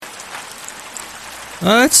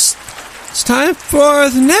It's time for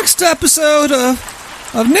the next episode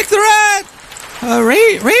of Nick the Rat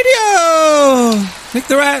Radio. Nick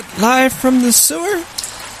the Rat live from the sewer.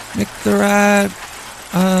 Nick the Rat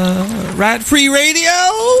Rat Free Radio.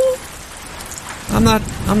 I'm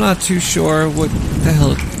not too sure what the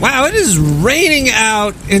hell. Wow, it is raining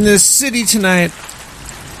out in this city tonight.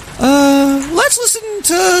 Let's listen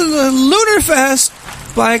to the Lunar Fest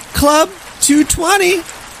by Club 220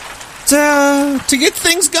 to get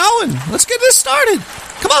things going. Let's get this started.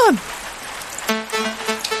 Come on.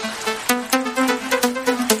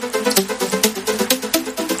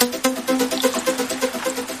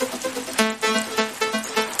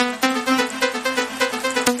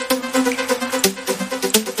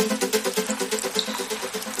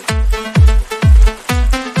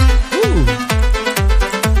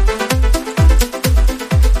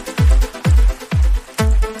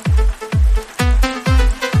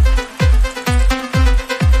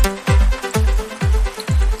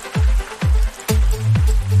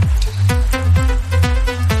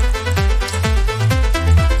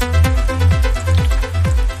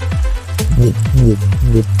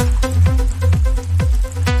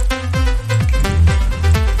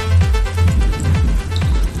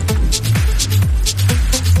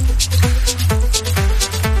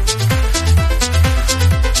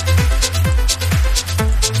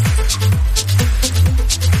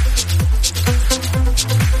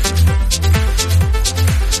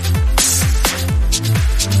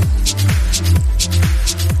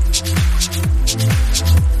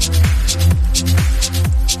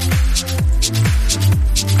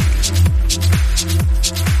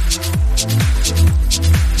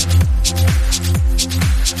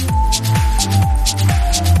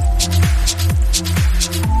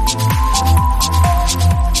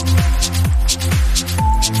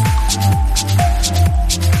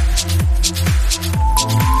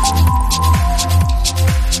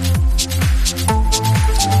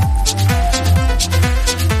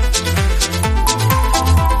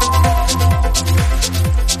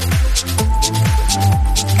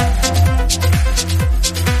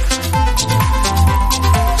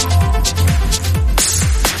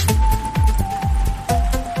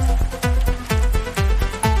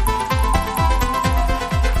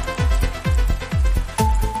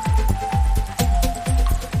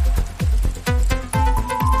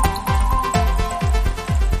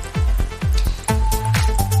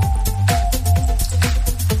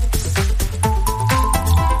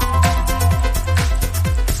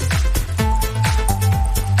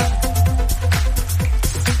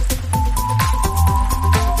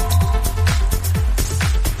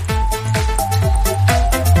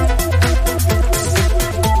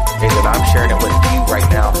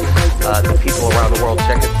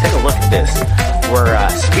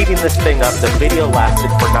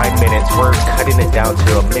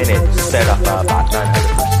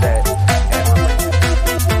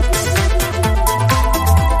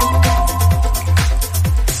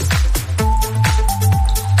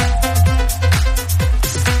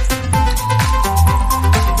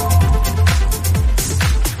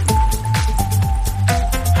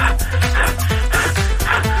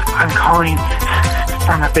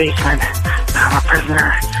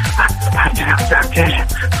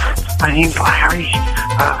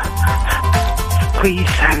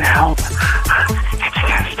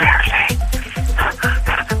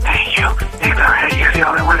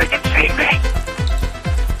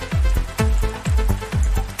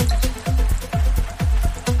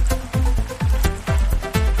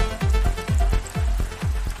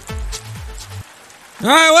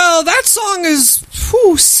 Alright, well, that song is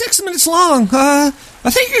 6 minutes long. I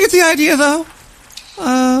think you get the idea, though.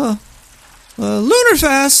 Lunar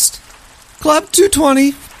Fest, Club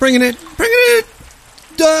 220, bringing it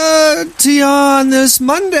to you on this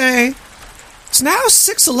Monday. It's now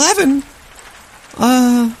 6:11,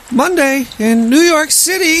 Monday in New York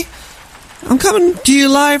City. I'm coming to you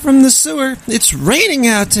live from the sewer. It's raining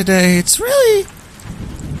out today. It's really...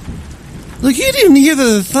 Look, you didn't hear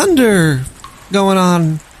the thunder going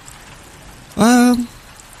on.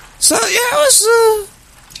 So yeah,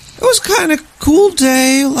 it was kind of cool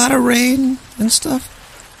day, a lot of rain and stuff.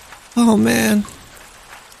 Oh man.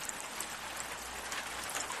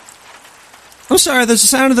 I'm sorry, the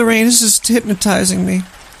sound of the rain is just hypnotizing me.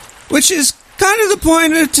 Which is kind of the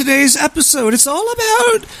point of today's episode. It's all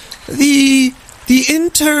about the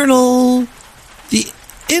internal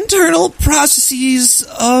processes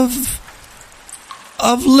of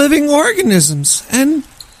living organisms, and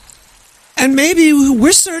maybe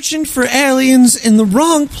we're searching for aliens in the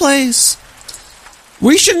wrong place.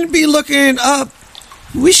 We shouldn't be looking up.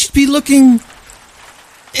 We should be looking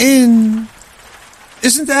in.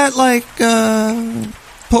 Isn't that like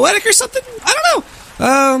poetic or something? I don't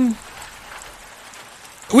know.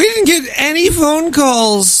 We didn't get any phone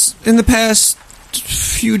calls in the past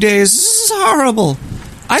few days. This is horrible.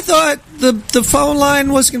 I thought the phone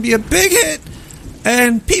line was going to be a big hit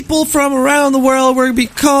and people from around the world were going to be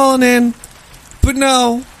calling in. But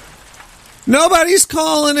no, nobody's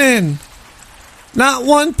calling in. Not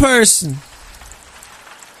one person.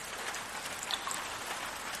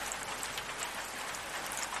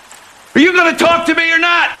 Are you going to talk to me or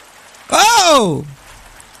not? Oh!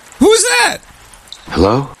 Who's that?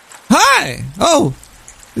 Hello? Hi! Oh,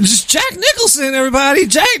 it's Jack Nicholson, everybody.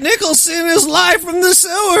 Jack Nicholson is live from the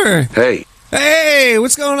sewer. Hey. Hey,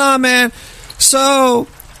 what's going on, man? So,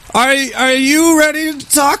 are you ready to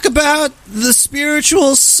talk about the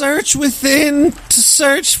spiritual search within, to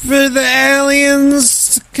search for the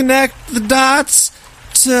aliens, to connect the dots,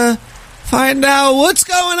 to find out what's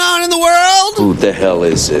going on in the world? Who the hell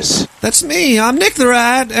is this? That's me. I'm Nick the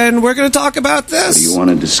Rat, and we're going to talk about this. What do you want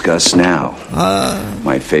to discuss now?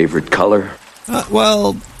 My favorite color?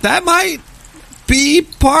 Well, that might be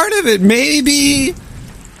part of it. Maybe,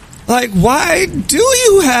 like, why do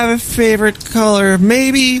you have a favorite color?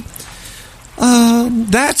 Maybe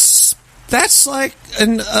that's like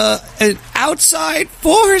an outside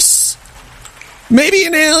force. Maybe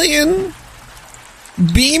an alien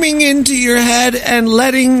beaming into your head and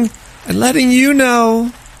letting you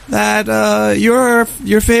know that your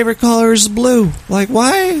favorite color is blue. Like,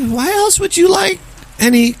 why else would you like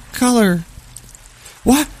any color?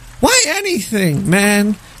 Why anything,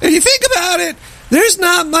 man? If you think about it, there's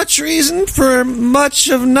not much reason for much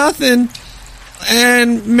of nothing,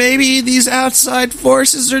 and maybe these outside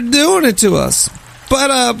forces are doing it to us. But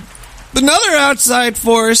another outside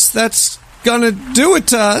force that's gonna do it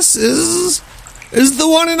to us is the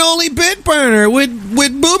one and only Bitburner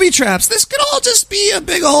with booby traps. This could all just be a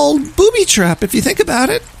big old booby trap if you think about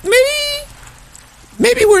it.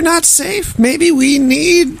 Maybe we're not safe. Maybe we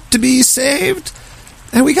need to be saved.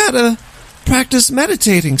 And we gotta practice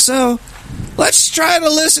meditating. So let's try to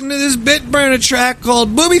listen to this Bitburner track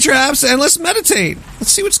called Booby Traps and let's meditate.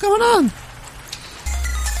 Let's see what's going on.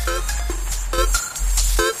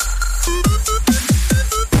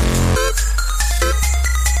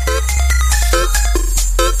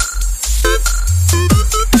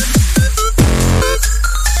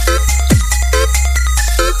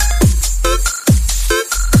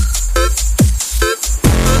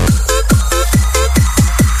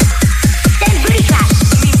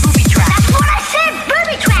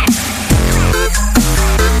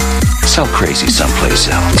 So crazy someplace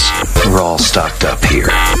else. We're all stocked up here.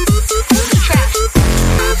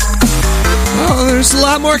 Oh, there's a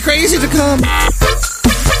lot more crazy to come.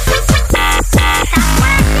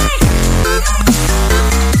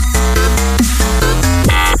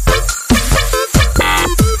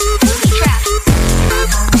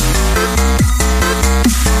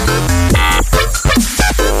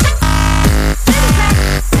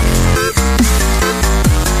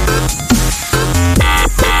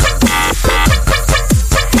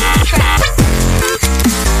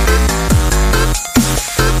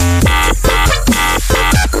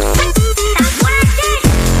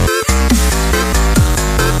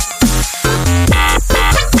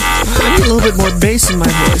 More bass in my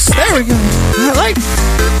voice. There we go. I like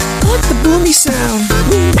the boomy sound.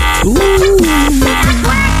 Ooh. That's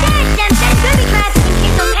what I said. Them said booby traps in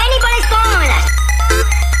case anybody's following us.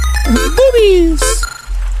 Boobies.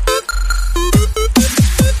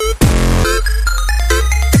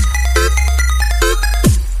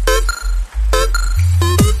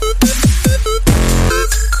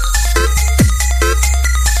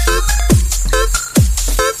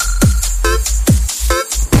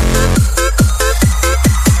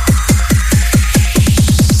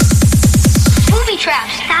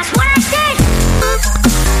 Traps.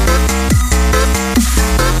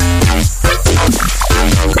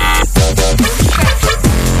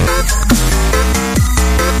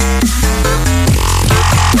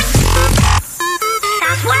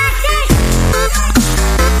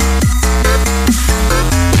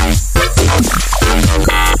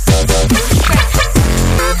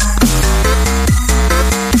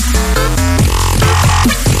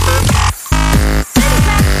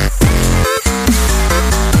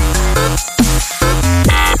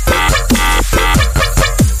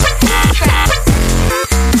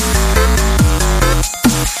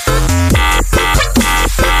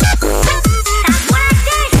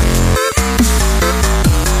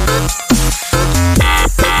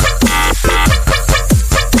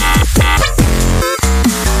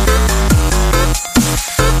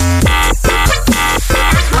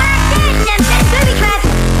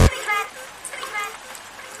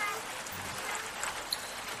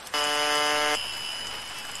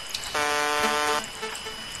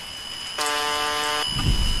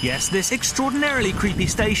 Yes, this extraordinarily creepy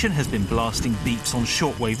station has been blasting beeps on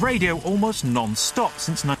shortwave radio almost non-stop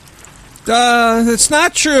since... It's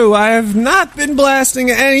not true. I have not been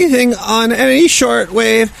blasting anything on any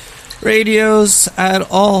shortwave radios at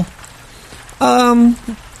all.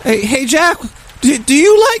 Hey Jack, do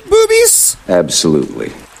you like boobies?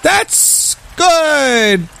 Absolutely. That's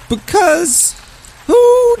good, because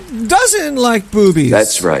who doesn't like boobies?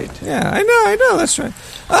 That's right. Yeah, I know, that's right.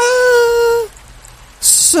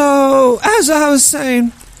 So, as I was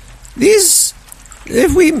saying,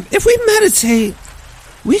 if we meditate,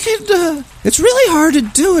 we could, it's really hard to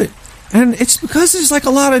do it. And it's because there's like a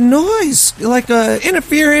lot of noise, like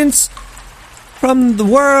interference from the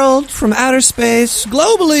world, from outer space,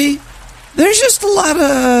 globally. There's just a lot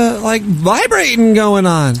of, like, vibrating going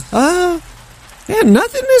on. Yeah,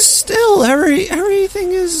 nothing is still.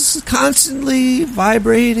 Everything is constantly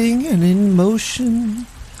vibrating and in motion.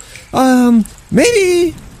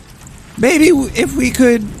 Maybe if we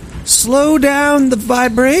could slow down the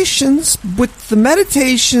vibrations with the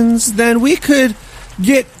meditations, then we could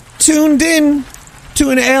get tuned in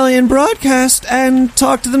to an alien broadcast and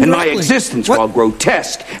talk to them and directly. My existence, while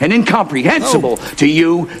grotesque and incomprehensible to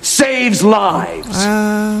you, saves lives.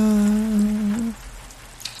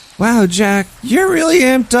 Wow, Jack, you're really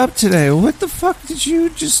amped up today. What the fuck did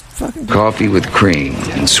you just fucking do? Coffee with cream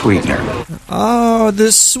and sweetener. Oh,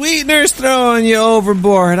 the sweetener's throwing you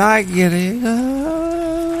overboard. I get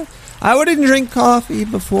it. I wouldn't drink coffee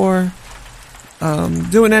before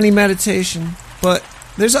doing any meditation, but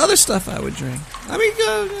there's other stuff I would drink. Let me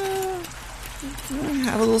go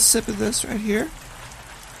have a little sip of this right here.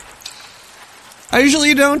 I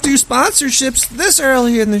usually don't do sponsorships this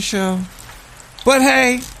early in the show, but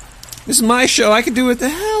hey, this is my show. I can do what the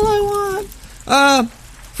hell I want.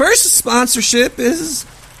 First sponsorship is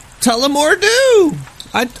Tullamore Dew.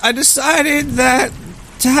 I decided that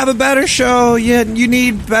to have a better show, you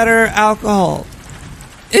need better alcohol.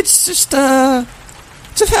 It's just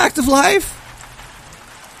it's a fact of life.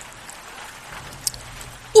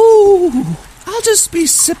 Ooh, I'll just be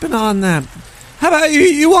sipping on that. How about you?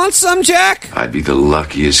 You want some, Jack? I'd be the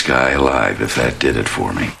luckiest guy alive if that did it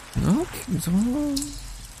for me. Okay, so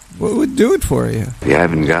what would do it for you? If you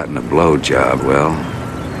haven't gotten a blowjob, well,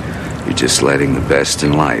 you're just letting the best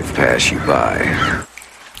in life pass you by.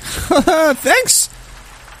 Thanks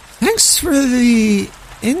for the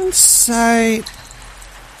insight.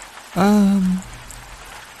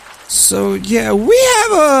 So yeah, we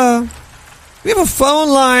have a phone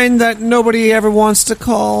line that nobody ever wants to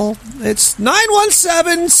call. It's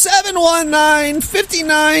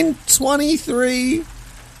 917-719-5923.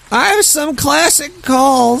 I have some classic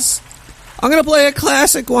calls. I'm going to play a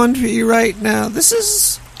classic one for you right now. This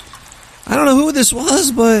is... I don't know who this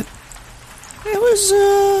was, but it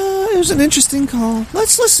was an interesting call.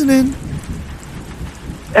 Let's listen in.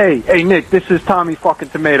 Hey, Nick, this is Tommy fucking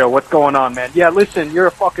Tomato. What's going on, man? Yeah, listen, you're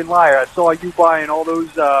a fucking liar. I saw you buying all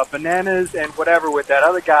those bananas and whatever with that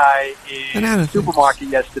other guy in the supermarket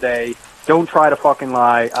yesterday. Don't try to fucking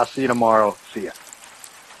lie. I'll see you tomorrow. See ya.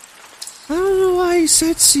 I don't know why you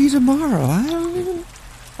said see you tomorrow.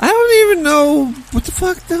 I don't even know what the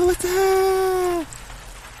fuck. What the hell?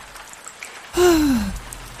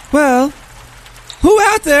 Well, who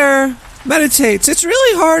out there meditates? It's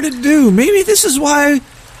really hard to do. Maybe this is why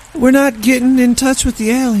we're not getting in touch with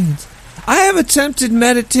the aliens. I have attempted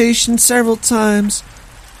meditation several times,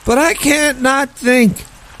 but I can't not think.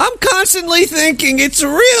 I'm constantly thinking. It's a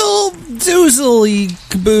real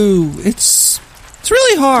doozly-kaboo. It's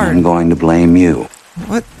really hard. I'm going to blame you.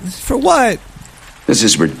 What? For what? This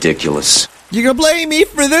is ridiculous. You're gonna blame me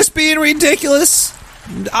for this being ridiculous?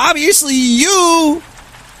 Obviously, you've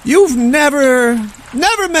never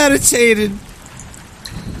meditated.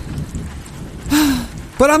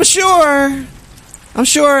 But I'm sure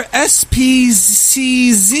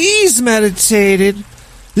SPCZ's meditated.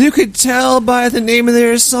 You could tell by the name of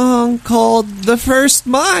their song called The First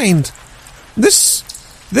Mind. This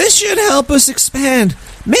should help us expand.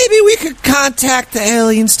 Maybe we could contact the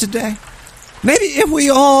aliens today. Maybe if we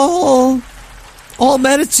all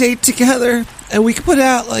meditate together and we could put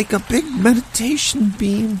out like a big meditation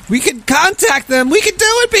beam, we could contact them. We could do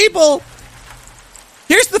it, people.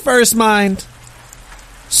 Here's The First Mind.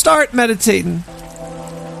 Start meditating.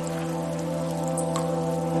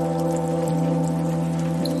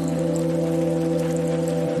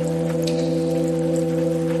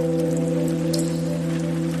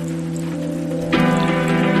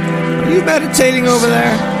 Are you meditating over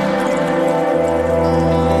there?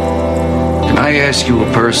 Can I ask you a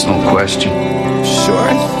personal question? Sure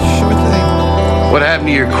thing. What happened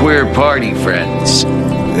to your queer party friends?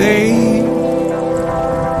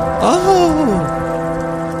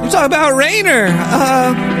 Oh, you talk about Rainer.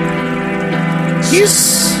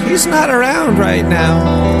 He's not around right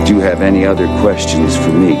now. Do you have any other questions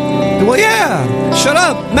for me? Well, yeah. Shut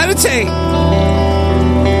up. Meditate.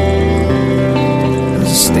 That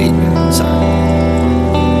was a statement.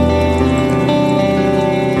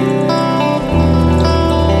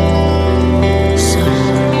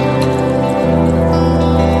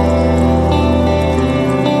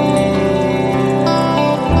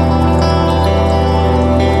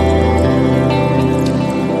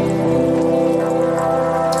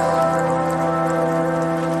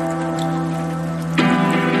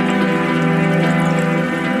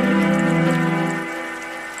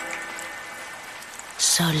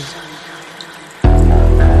 Sorry.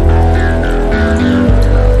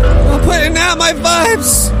 My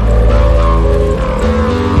vibes.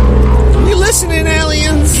 You listening,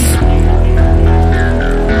 aliens?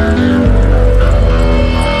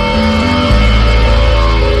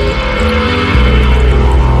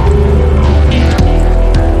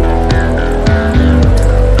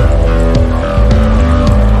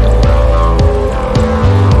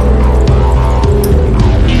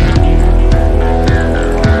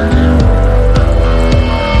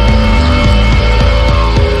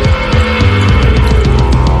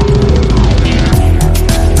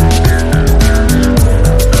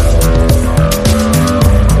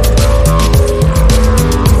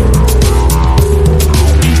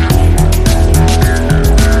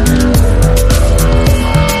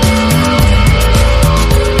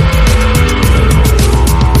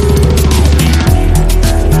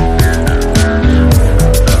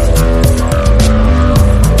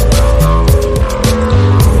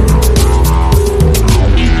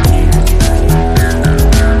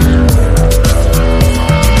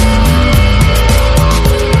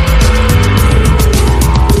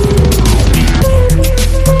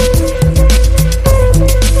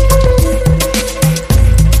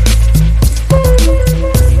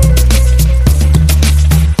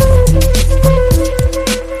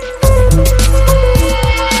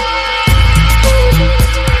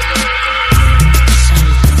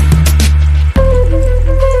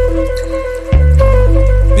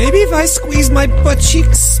 My butt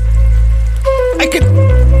cheeks, I could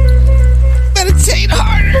meditate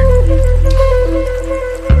harder.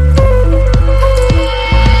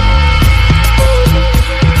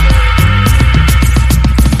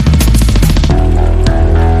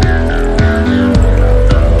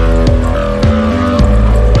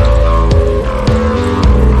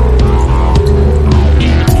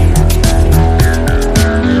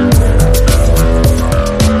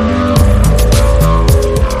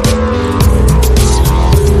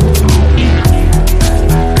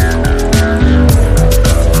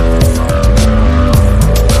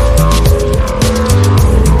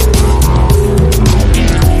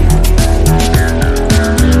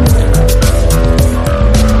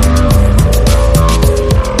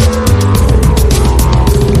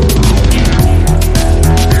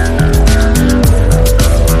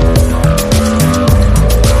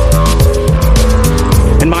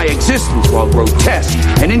 Grotesque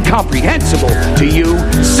and incomprehensible to you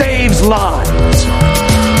saves lives.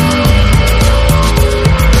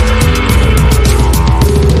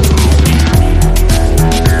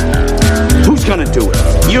 Who's gonna do it?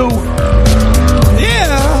 You?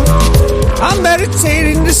 Yeah, I'm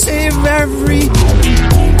meditating to save every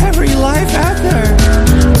life out there.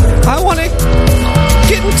 I want to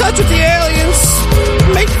get in touch with the aliens,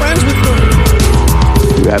 make friends with them.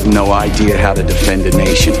 You have no idea how to defend a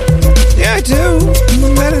nation. Yeah, I do.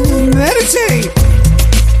 Meditate.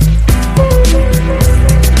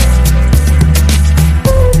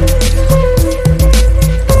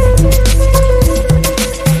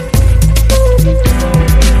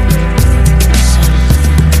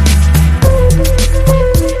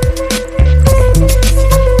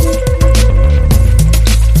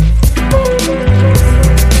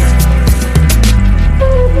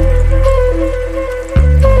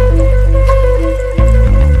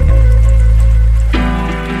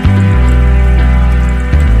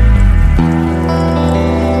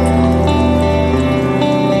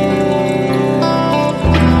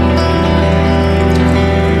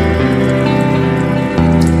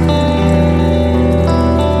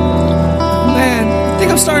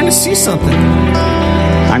 See something.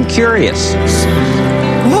 I'm curious.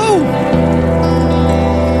 Whoa!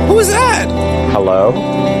 Who was that? Hello?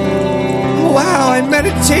 Oh, wow, I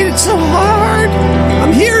meditated so hard.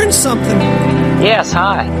 I'm hearing something. Yes,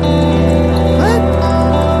 hi. What?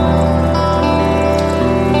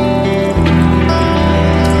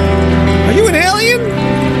 Are you an alien?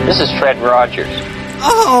 This is Fred Rogers.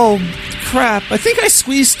 Oh, crap. I think I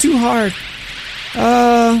squeezed too hard.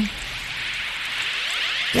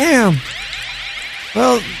 Damn.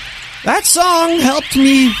 Well, that song helped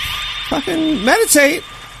me fucking meditate.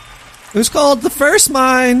 It was called The First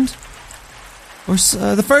Mind. Or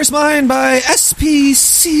The First Mind by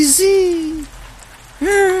SPCZ.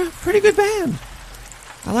 They're a pretty good band.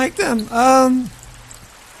 I like them.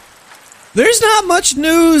 There's not much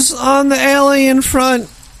news on the alien front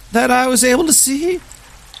that I was able to see.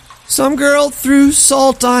 Some girl threw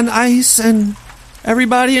salt on ice and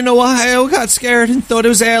everybody in Ohio got scared and thought it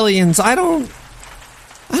was aliens. I don't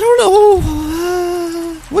know.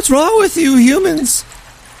 What's wrong with you humans?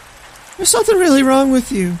 There's something really wrong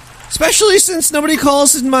with you. Especially since nobody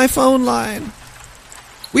calls in my phone line.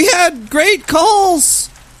 We had great calls.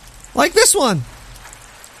 Like this one.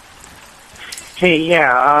 Hey,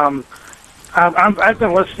 yeah, I've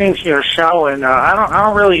been listening to your show, and I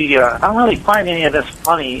don't really find any of this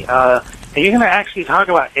funny. Are you going to actually talk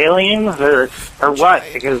about aliens or what?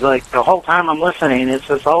 Because like the whole time I'm listening, it's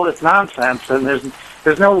just all this nonsense, and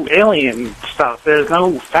there's no alien stuff. There's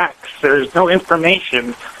no facts. There's no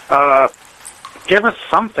information. Give us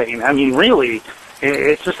something. I mean, really,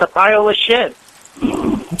 it's just a pile of shit.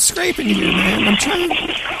 I'm scraping here, man. I'm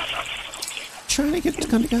trying to get it to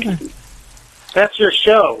come together. That's your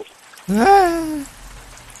show. Maybe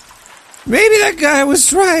that guy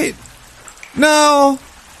was right. No,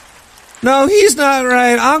 he's not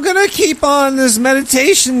right. I'm going to keep on this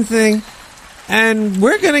meditation thing, and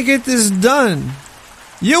we're going to get this done.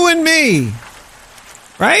 You and me.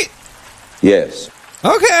 Right? Yes.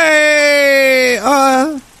 Okay.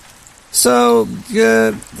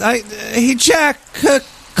 Hey, Jack,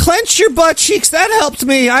 clench your butt cheeks. That helped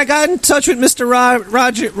me. I got in touch with Mr.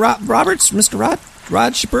 Roberts. Mr.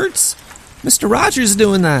 Rogers. Mr. Rogers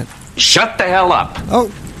doing that. Shut the hell up.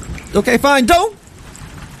 Oh, okay, fine. Don't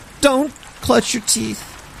clutch your teeth.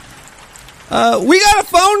 We got a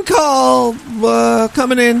phone call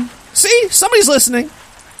coming in. See, somebody's listening.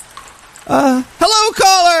 Hello,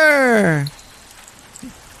 caller.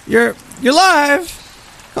 You're live,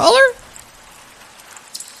 caller.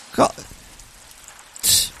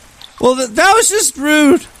 Well, that was just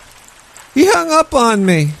rude. He hung up on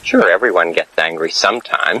me. Sure, everyone gets angry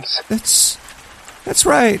sometimes. That's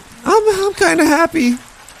right. I'm kind of happy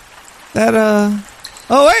that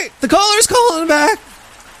Oh wait, the caller's calling back.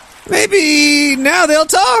 Maybe now they'll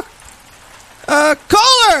talk.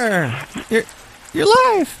 Caller, you're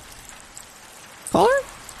live. Caller.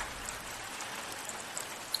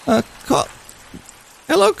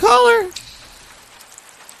 Hello, caller.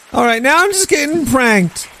 All right, now I'm just getting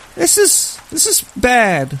pranked. This is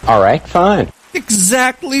bad. All right, fine.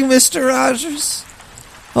 Exactly, Mr. Rogers.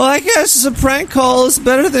 Well, I guess a prank call is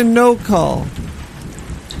better than no call.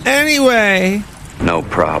 Anyway. No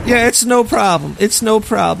problem. Yeah, it's no problem. It's no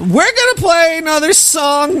problem. We're gonna play another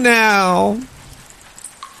song now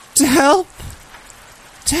to help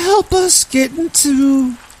us get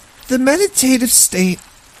into the meditative state.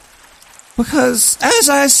 Because, as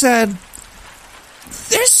I said,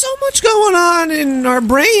 there's so much going on in our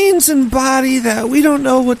brains and body that we don't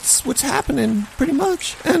know what's happening, pretty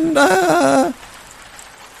much. And,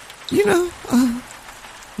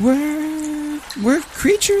 we're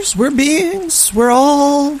creatures, we're beings, we're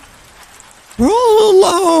all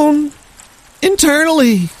alone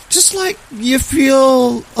internally. Just like you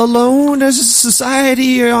feel alone as a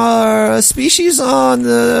society or a species on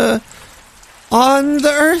the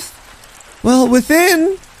earth. Well,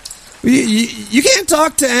 within, you can't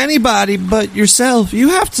talk to anybody but yourself. You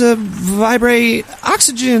have to vibrate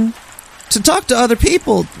oxygen to talk to other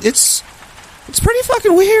people. It's pretty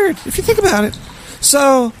fucking weird if you think about it.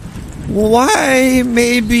 So, why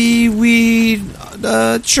maybe we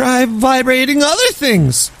try vibrating other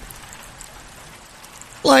things?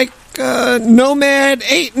 Like Nomad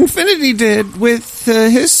 8 Infinity did with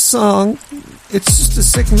his song. It's just a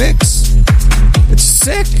sick mix. It's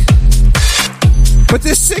sick. But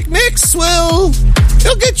this sick mix, well,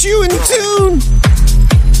 it'll get you in tune.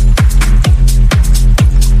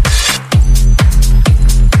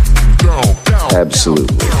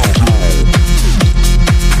 Absolutely.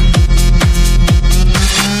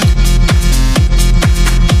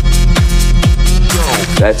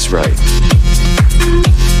 That's right.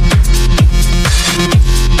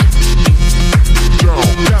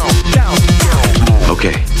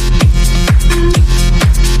 Okay.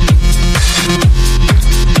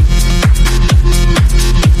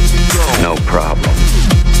 No problem.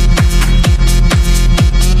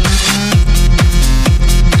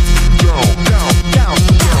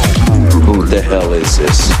 Who the hell is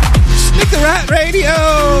this? Sneak the Rat Radio!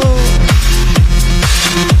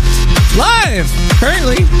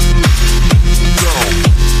 Currently.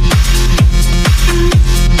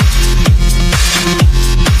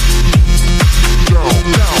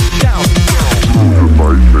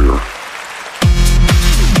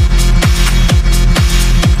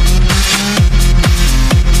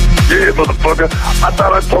 Yeah, motherfucker. I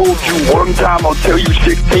thought I told you one time, I'll tell you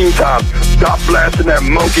 16 times. Stop blasting that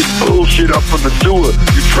monkey bullshit up from the sewer.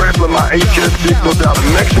 You trampling my HS signal down in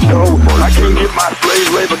Mexico. I can't get my slave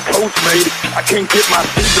labor coats made. I can't get my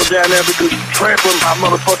signal down there because you're trampling my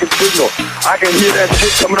motherfucking signal. I can hear that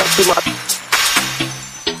shit coming up to my...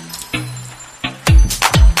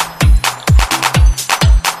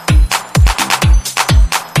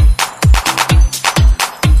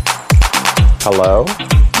 Hello?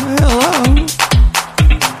 Hello.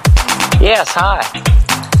 Yes, hi.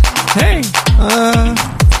 Hey,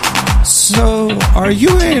 so are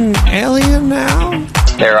you an alien now?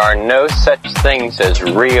 There are no such things as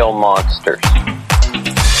real monsters.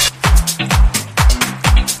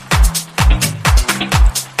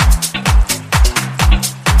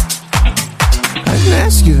 I didn't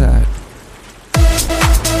ask you that.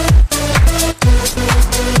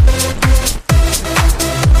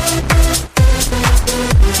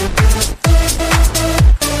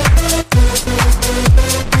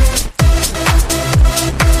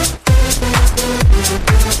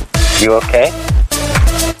 You okay?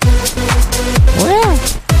 Well,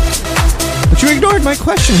 but you ignored my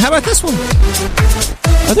question. How about this one?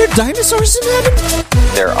 Are there dinosaurs in heaven?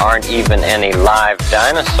 There aren't even any live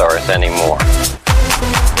dinosaurs anymore.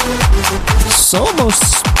 It's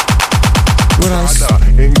almost what I was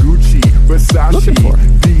and Gucci, Versace, looking for.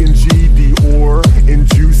 D&G, Dior, and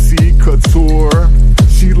Juicy Couture.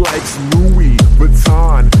 She likes Louis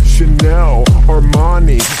Vuitton, Chanel,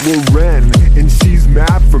 Armani, Lauren, and she's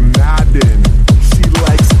mad for Madden. She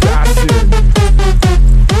likes fashion.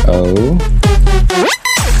 Oh?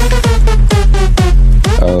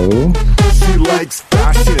 Oh? She likes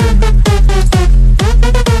fashion.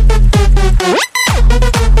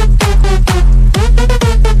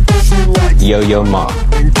 She likes Yo-Yo Ma.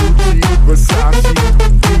 and Gucci, Versace,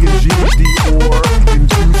 D&G, Dior, and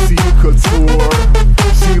Juicy Couture.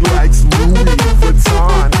 She likes Louis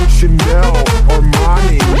Vuitton, Chanel,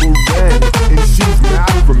 Armani, Lauren, and she's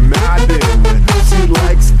mad for Madden. She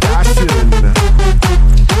likes fashion.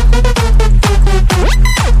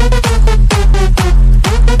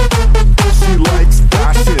 She likes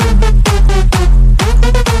fashion.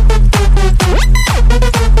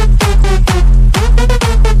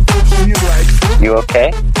 She likes... You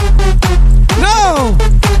okay? No!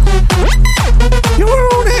 You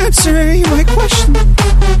won't answer my question.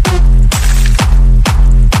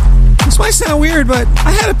 This might sound weird, but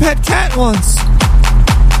I had a pet cat once.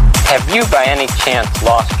 Have you by any chance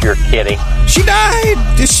lost your kitty? She died.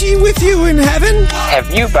 Is she with you in heaven?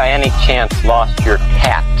 Have you by any chance lost your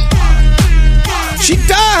cat? She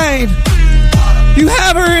died. You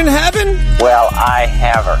have her in heaven? Well, I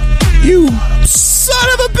have her. You son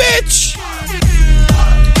of a bitch!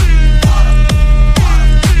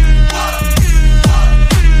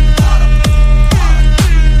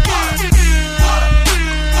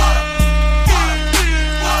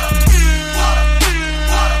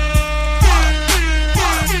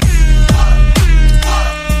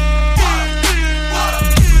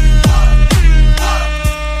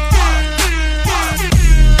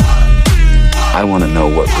 I want to know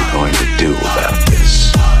what we're going to do about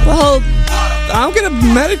this. Well, I'm gonna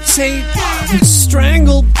meditate and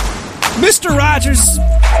strangle Mr. Rogers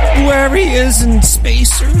wherever he is in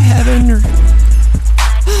space or heaven or...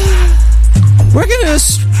 We're gonna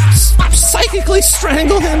psychically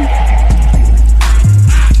strangle him.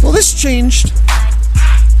 Well, this changed.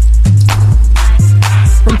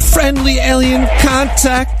 From friendly alien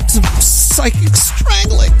contact to psychic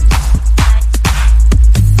strangling.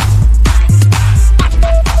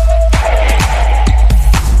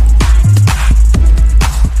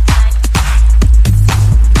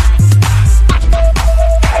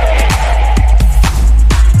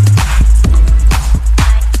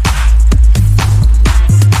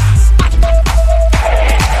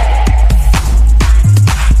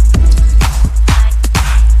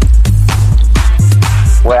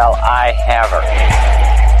 Well, I have her.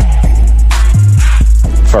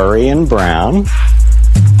 Furry and brown.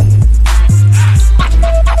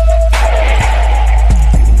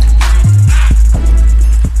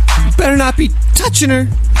 Better not be touching her.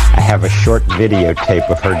 I have a short videotape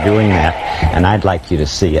of her doing that, and I'd like you to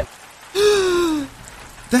see it.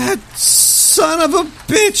 That son of a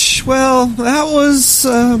bitch. Well, that was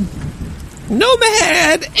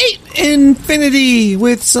Nomad 8 Infinity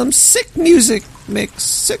with some sick music mix.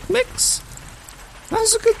 Sick mix?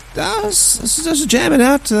 was a good. I was jamming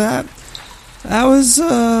out to that. That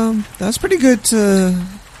was pretty good to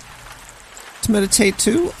meditate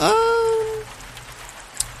to.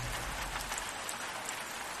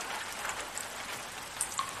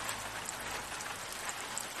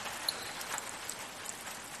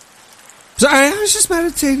 Sorry, I was just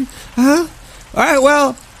meditating. All right,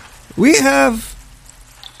 well, we have...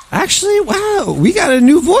 Actually, wow, we got a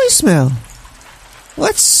new voicemail.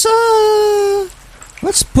 Let's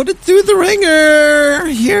put it through the ringer.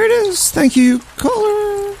 Here it is. Thank you, caller.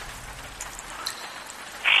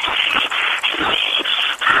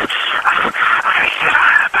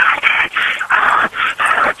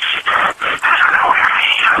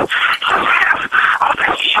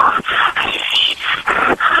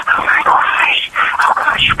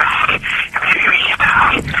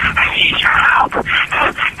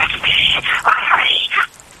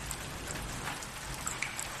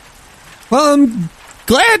 Well, I'm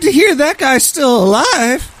glad to hear that guy's still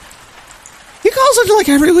alive. He calls it like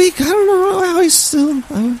every week. I don't know how he's still...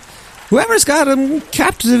 whoever's got him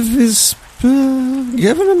captive is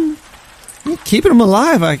keeping him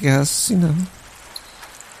alive, I guess, you know.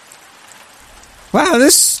 Wow,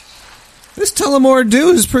 this Tullamore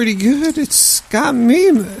Dew is pretty good. It's got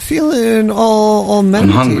me feeling all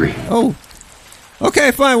meditated. I'm hungry. Oh.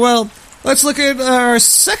 Okay, fine. Well, let's look at our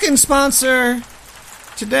second sponsor.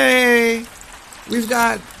 Today, we've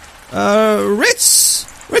got Ritz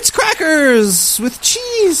crackers with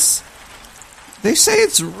cheese. They say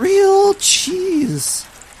it's real cheese,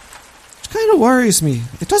 which kind of worries me.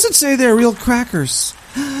 It doesn't say they're real crackers.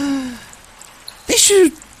 They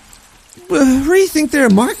should rethink their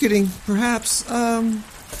marketing, perhaps.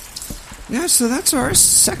 Yeah, so that's our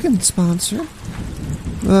second sponsor.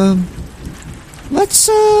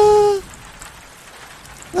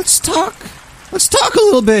 Let's talk a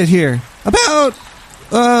little bit here about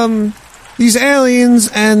these aliens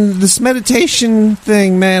and this meditation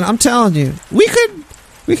thing, man. I'm telling you, we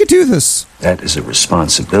could do this. That is a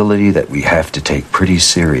responsibility that we have to take pretty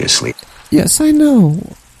seriously. Yes, I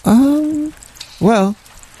know. Well,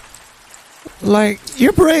 like,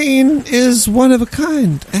 your brain is one of a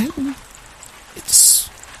kind, and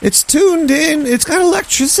it's tuned in, it's got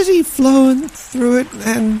electricity flowing through it,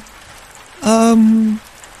 and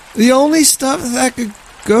the only stuff that could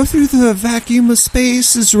go through the vacuum of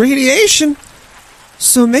space is radiation.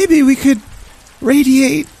 So maybe we could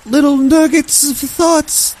radiate little nuggets of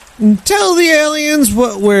thoughts and tell the aliens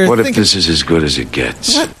what we're What thinking. if this is as good as it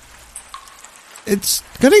gets? What? It's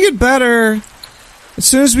gonna get better as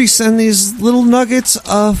soon as we send these little nuggets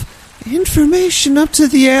of information up to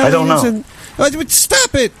the aliens. I don't know.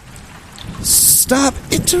 Stop it! Stop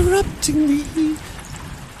interrupting me.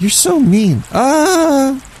 You're so mean.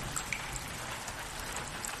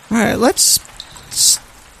 Alright, let's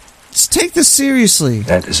take this seriously.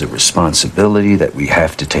 That is a responsibility that we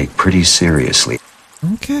have to take pretty seriously.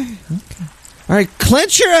 Okay. Alright,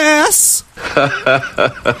 clench your ass.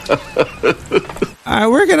 Alright,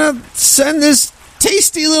 we're gonna send this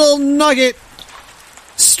tasty little nugget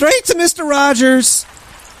straight to Mr. Rogers,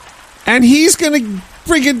 and he's gonna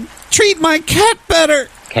friggin' treat my cat better.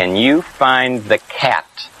 Can you find the cat?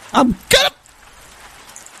 I'm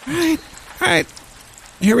gonna... Alright.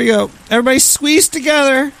 Here we go. Everybody squeeze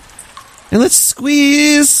together. And let's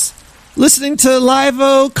squeeze listening to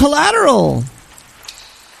Live-O Collateral.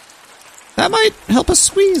 That might help us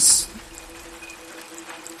squeeze.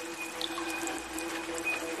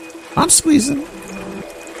 I'm squeezing.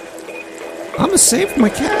 I'm gonna save my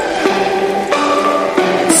cat.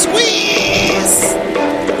 Squeeze!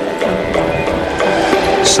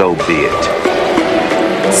 So be it.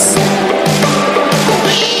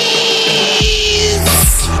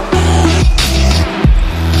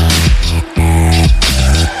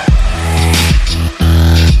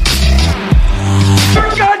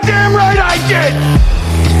 Goddamn right I did!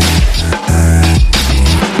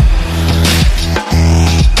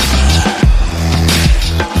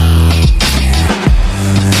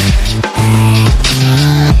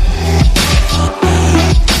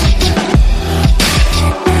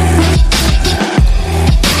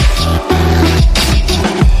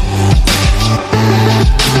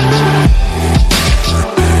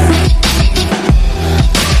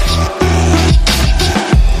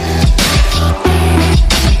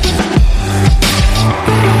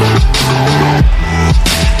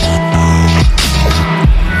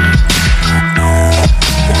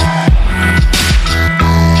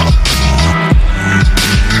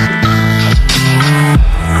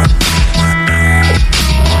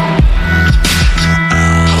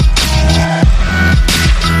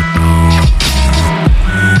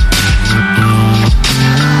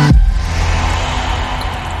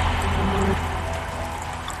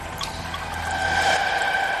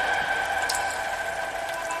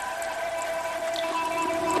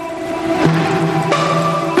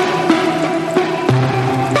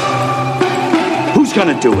 Who's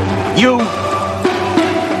gonna do it? You?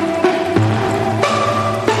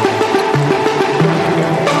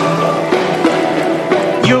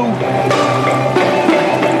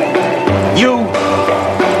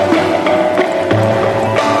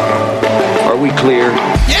 Are we clear?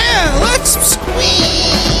 Yeah, let's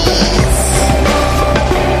squeeze!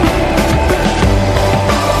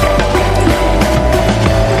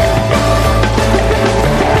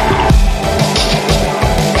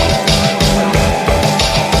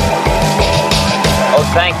 Oh,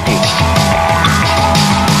 thank you.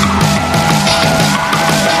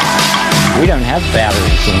 We don't have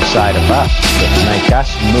batteries inside of us that make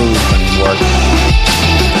us move and work.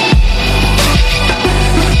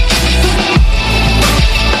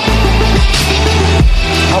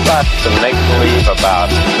 How about the make-believe about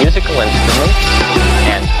musical instruments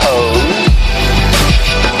and hose?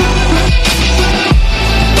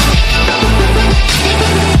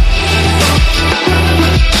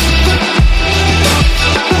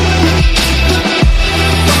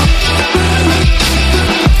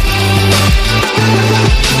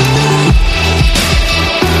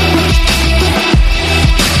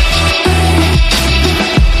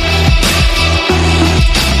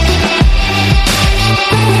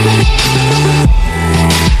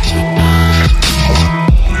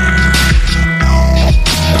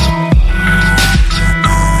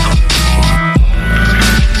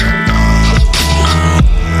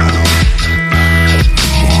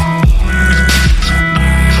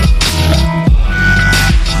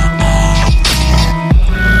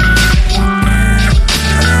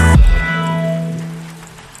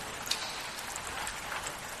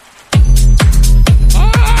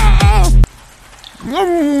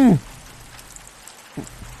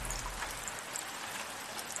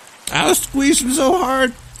 I was squeezing so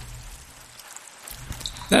hard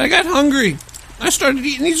that I got hungry. I started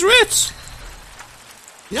eating these Ritz.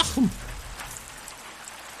 Yuck.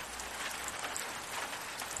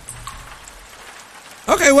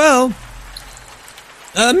 Okay, well,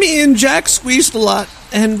 me and Jack squeezed a lot,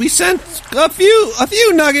 and we sent a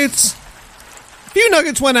few nuggets. A few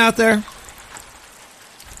nuggets went out there.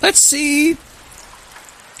 Let's see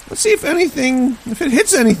if it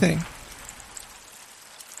hits anything.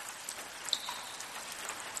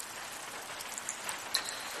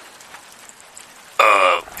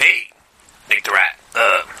 Hey, Nick the Rat.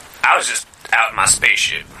 I was just out in my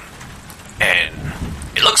spaceship, and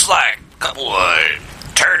it looks like a couple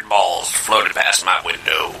of turd balls floated past my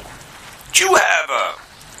window. Do you have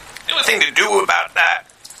anything to do about that?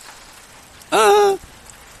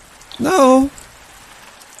 No.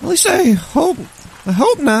 At least I hope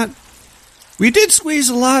not. We did squeeze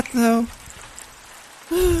a lot, though.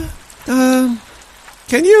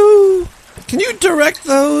 Can you direct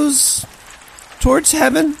those towards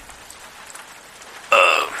heaven?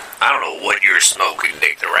 I don't know what you're smoking,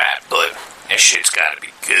 Nick the Rat, but that shit's gotta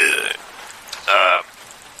be good.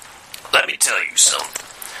 Let me tell you something.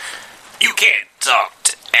 You can't talk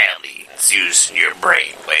to aliens using your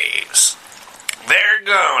brain waves. They're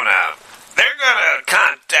gonna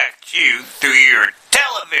contact you through your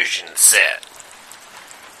television set.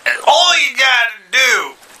 And all you gotta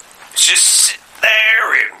do is just sit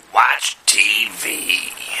there and watch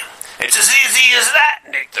TV. It's as easy as that,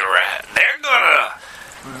 Nick the Rat. They're gonna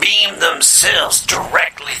beam themselves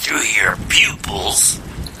directly through your pupils,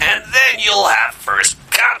 and then you'll have first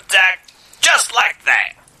contact just like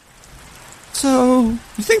that. So,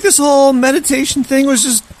 you think this whole meditation thing was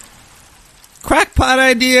just crackpot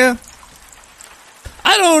idea?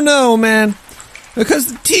 I don't know, man. Because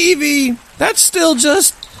the TV, that's still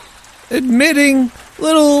just emitting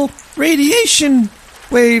little radiation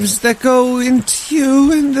waves that go into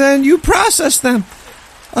you, and then you process them.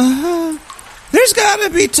 There's gotta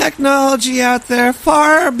be technology out there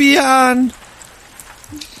far beyond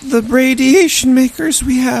the radiation makers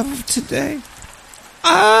we have today.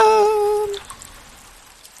 I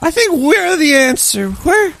think we're the answer.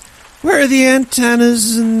 We're the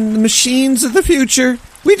antennas and the machines of the future.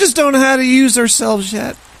 We just don't know how to use ourselves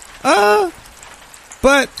yet.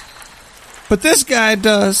 But this guy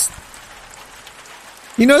does.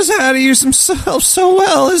 He knows how to use himself so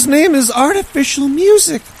well. His name is Artificial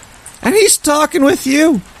Music. And he's talking with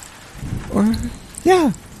you.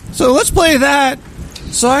 Yeah. So let's play that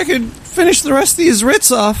so I could finish the rest of these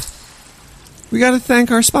Ritz off. We gotta thank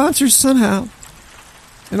our sponsors somehow.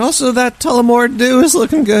 And also that Tullamore Dew is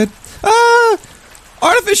looking good.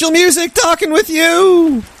 Artificial Music talking with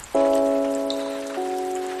you.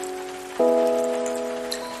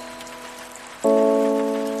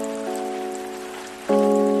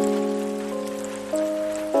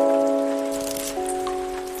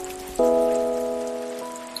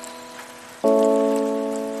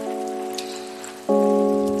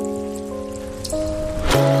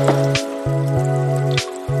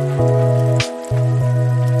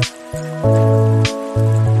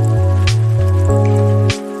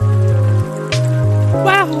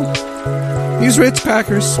 these Ritz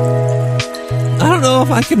crackers. I don't know if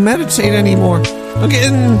I can meditate anymore. I'm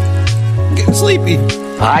getting sleepy.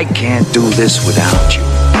 I can't do this without you.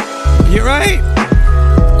 You're right.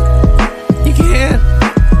 You can't.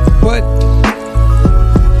 But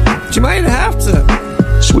you might have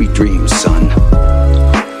to. Sweet dreams, son.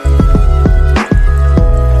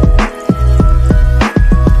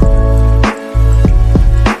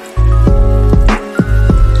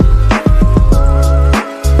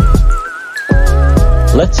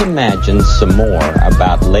 Let's imagine some more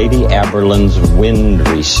about Lady Aberlin's wind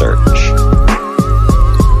research.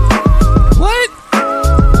 What?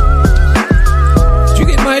 Did you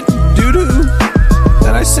get my doo-doo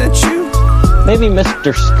that I sent you? Maybe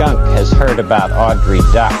Mr. Skunk has heard about Audrey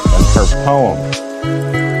Duck and her poem.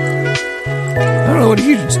 I don't know what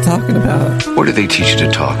you're talking about. What did they teach you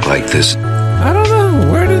to talk like this? I don't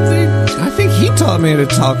know. Where did they... I think he taught me to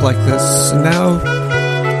talk like this. And now...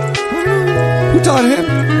 Who taught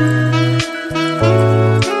him?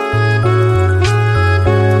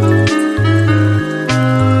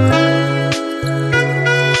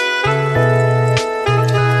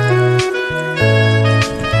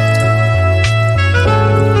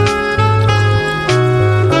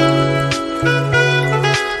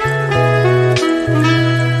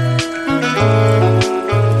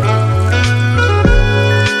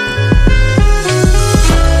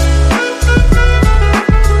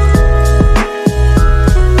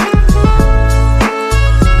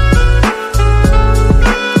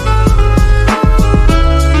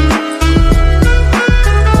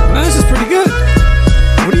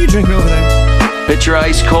 Your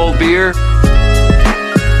ice cold beer?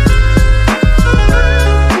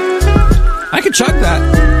 I could chug that.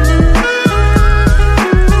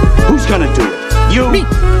 Who's gonna do it? You? Me.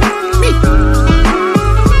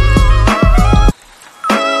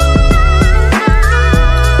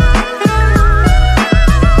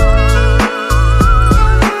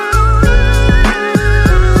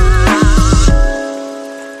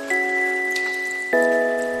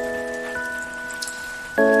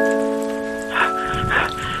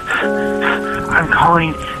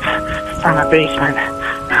 From the basement.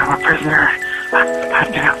 I'm a prisoner.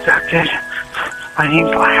 I've been abducted. My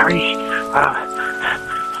name's Larry.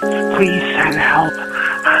 Please send help.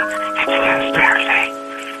 It's a conspiracy.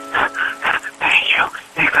 Thank you.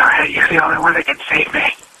 Nick, you're the only one that can save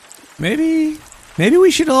me. Maybe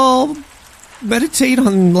we should all meditate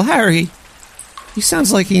on Larry. He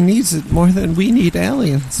sounds like he needs it more than we need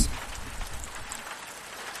aliens.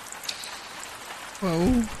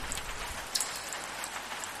 Whoa.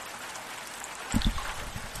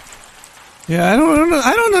 Yeah, I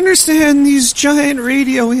don't understand these giant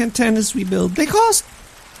radio antennas we build. They cost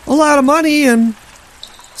a lot of money, and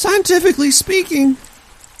scientifically speaking,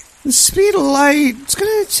 the speed of light, it's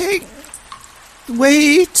going to take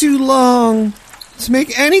way too long to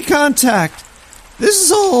make any contact. This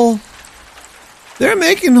is all... They're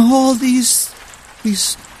making all these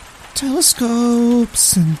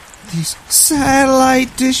telescopes and these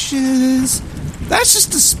satellite dishes. That's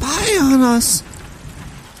just to spy on us.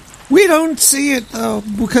 We don't see it, though,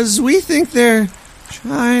 because we think they're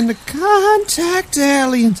trying to contact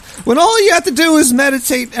aliens. When all you have to do is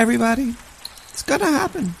meditate, everybody. It's gonna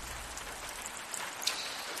happen.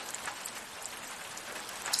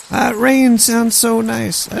 That rain sounds so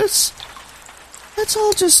nice. Let's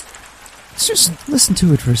all just listen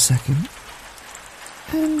to it for a second.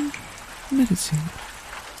 And meditate.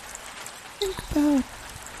 Think about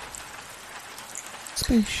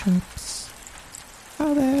spaceships.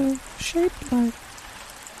 How they're shaped like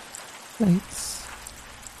plates,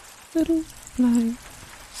 little flying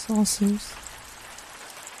saucers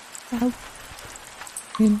out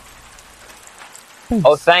in space.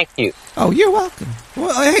 Oh, thank you. Oh, you're welcome.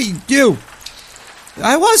 Well, hey, you.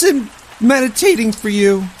 I wasn't meditating for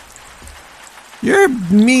you. You're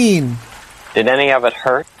mean. Did any of it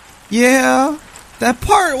hurt? Yeah. That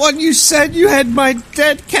part when you said you had my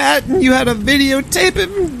dead cat and you had a videotape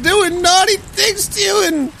him doing naughty things to you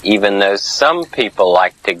and... Even though some people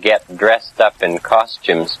like to get dressed up in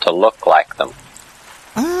costumes to look like them.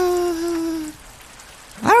 I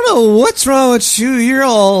don't know what's wrong with you. You're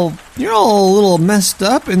all a little messed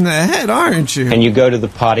up in the head, aren't you? Can you go to the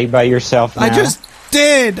potty by yourself now? I just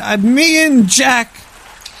did. Me and Jack,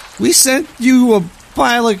 we sent you a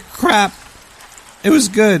pile of crap. It was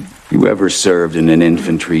good. You ever served in an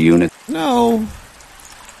infantry unit? No,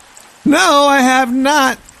 I have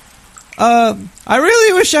not. I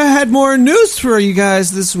really wish I had more news for you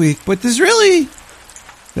guys this week, but there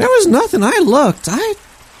was nothing. I looked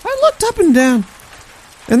up and down,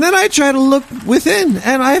 and then I tried to look within,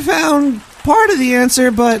 and I found part of the answer,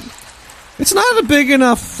 but It's not a big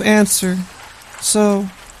enough answer. So,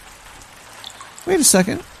 wait a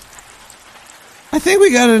second. I think we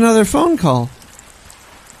got another phone call.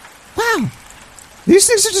 Wow. These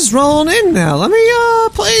things are just rolling in now. Let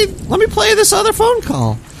me play this other phone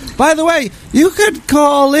call. By the way, you could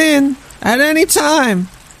call in at any time.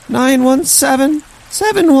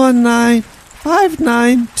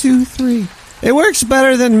 917-719-5923. It works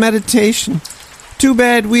better than meditation. Too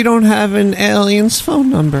bad we don't have an alien's phone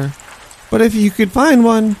number. But if you could find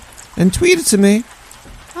one and tweet it to me,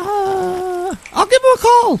 I'll give him a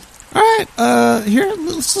call. All right, here,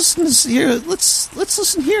 let's listen to here. Let's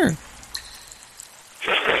listen here.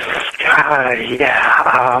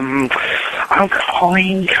 I'm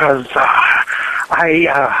calling because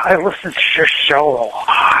I listen to your show a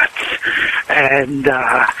lot, and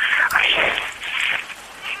I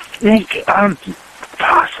think I'm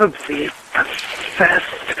possibly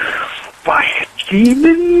possessed by a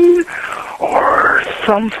demon or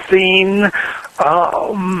something.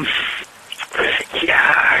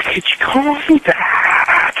 Could you call me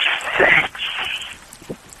that? Thanks.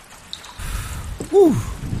 Ooh,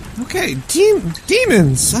 okay,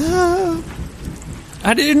 demons. I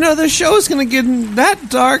didn't know the show was going to get that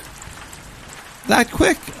dark that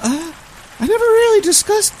quick. I never really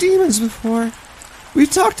discussed demons before. We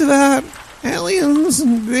talked about aliens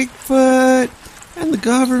and Bigfoot and the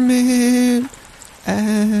government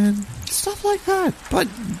and stuff like that.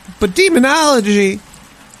 But demonology,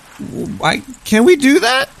 can we do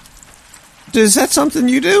that? Is that something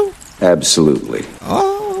you do? Absolutely.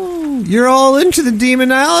 Oh, you're all into the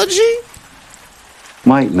demonology?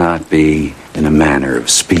 Might not be in a manner of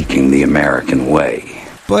speaking the American way.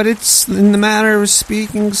 But it's in the manner of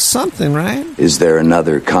speaking something, right? Is there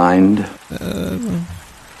another kind?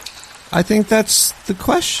 I think that's the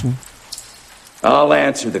question. I'll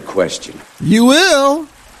answer the question. You will?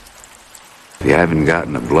 If you haven't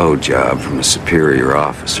gotten a blowjob from a superior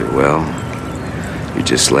officer, well, you're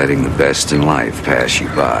just letting the best in life pass you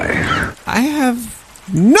by. I have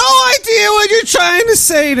no idea what you're trying to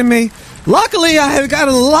say to me. Luckily, I have got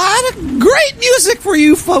a lot of great music for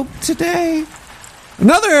you folk today.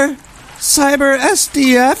 Another Cyber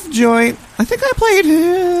SDF joint. I think I played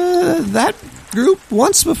that group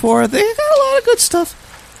once before. They got a lot of good stuff.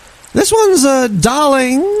 This one's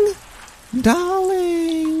Darling.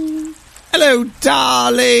 Darling. Hello,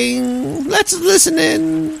 darling. Let's listen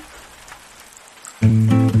in.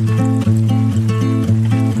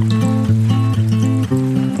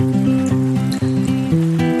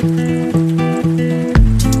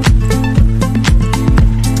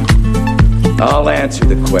 I'll answer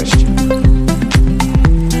the question.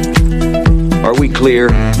 Are we clear?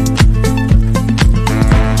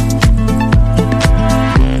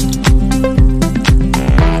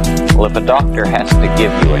 Well, if a doctor has to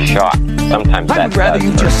give you a shot, sometimes I would rather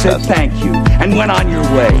you just said thank you and went on your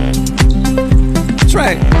way. That's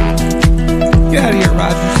right. Get out of here,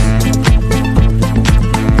 Rogers.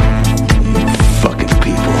 Fucking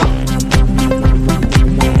people.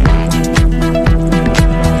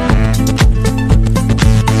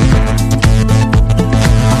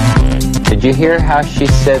 Did you hear how she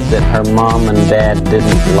said that her mom and dad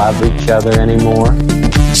didn't love each other anymore?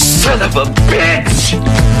 Son of a bitch!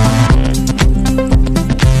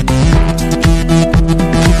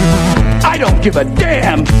 I don't give a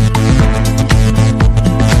damn!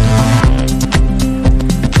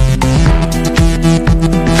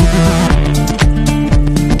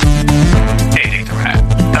 Hey, Dr. Rat.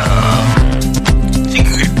 Think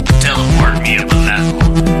you could teleport me up a level?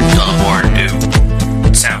 Teleport,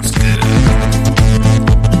 dude. Sounds good.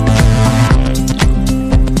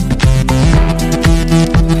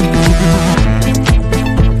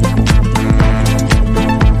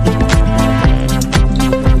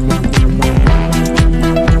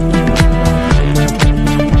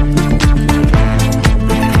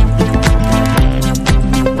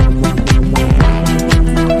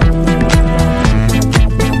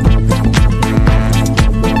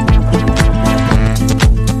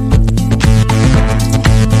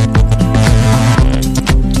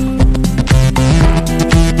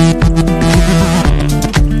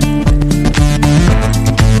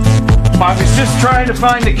 Trying to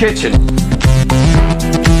find the kitchen.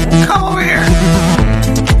 Come over here.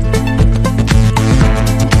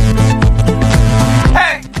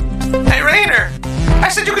 Hey, Rainer. I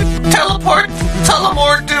said you could teleport.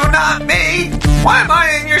 Telemort, do not me. Why am I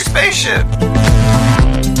in your spaceship?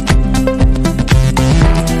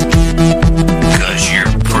 'Cause you're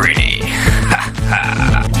pretty.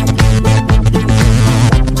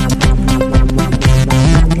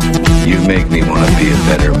 You make me want to be a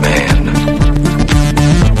better man.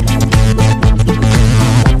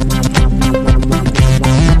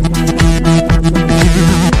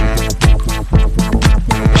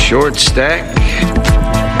 stack.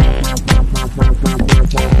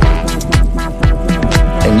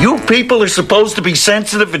 And you people are supposed to be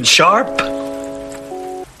sensitive and sharp?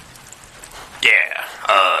 Yeah,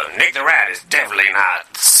 Nick the Rat is definitely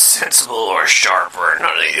not sensible or sharp or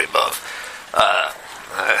none of the above.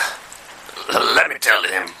 Let me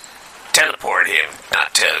teleport him,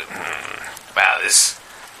 not tell wow, this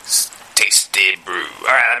tasty brew.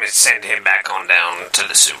 Alright, let me send him back on down to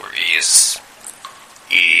the sewer. He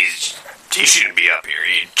shouldn't be up here.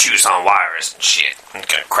 He chews on wires and shit. I'm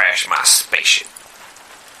gonna crash my spaceship.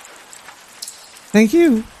 Thank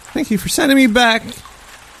you. Thank you for sending me back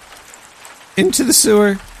into the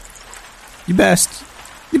sewer. You best.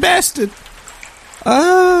 You bastard.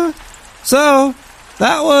 So,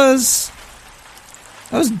 that was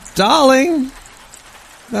Darling.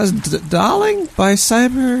 That was Darling by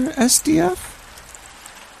Cyber SDF.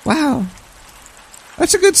 Wow.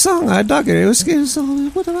 That's a good song. I dug it. It was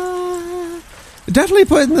definitely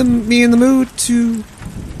putting me in the mood to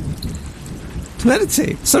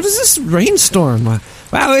meditate. So does this rainstorm.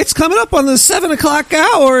 Wow, it's coming up on the 7 o'clock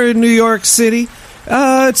hour in New York City.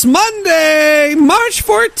 It's Monday, March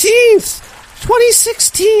 14th,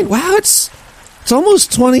 2016. Wow, it's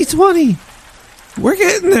almost 2020. We're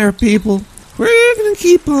getting there, people. We're going to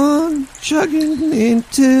keep on chugging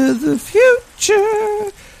into the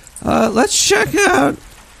future. Let's check out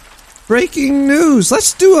breaking news.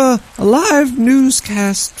 Let's do a live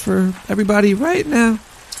newscast for everybody right now.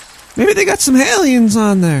 Maybe they got some aliens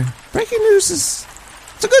on there. Breaking news it's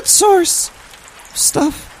a good source of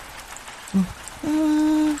stuff.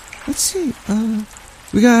 Let's see.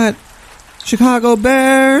 We got Chicago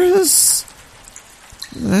Bears.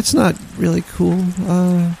 That's not really cool.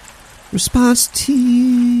 Response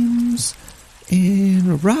teams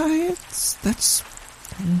and riots. That's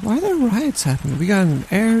why are there riots happening? We got an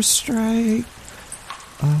airstrike.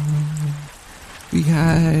 We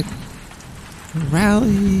got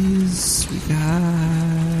rallies. We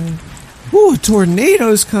got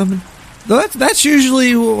tornadoes coming. That's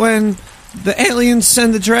usually when the aliens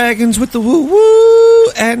send the dragons with the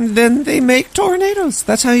woo-woo, and then they make tornadoes.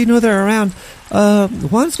 That's how you know they're around.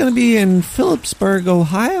 One's going to be in Phillipsburg,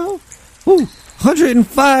 Ohio.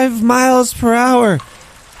 105 miles per hour.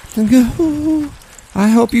 I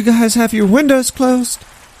hope you guys have your windows closed.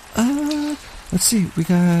 Let's see. We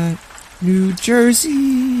got New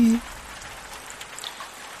Jersey.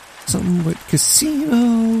 Something with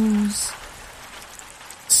casinos.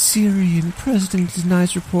 Syrian president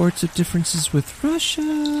denies reports of differences with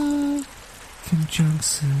Russia. Kim Jong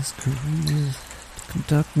says Korea to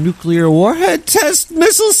conduct nuclear warhead test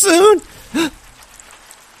missile soon. They're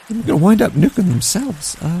going to wind up nuking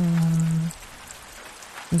themselves.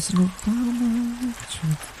 President Obama,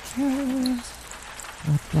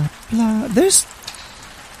 blah, blah, blah. There's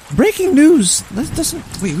breaking news.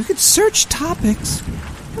 Wait, we could search topics.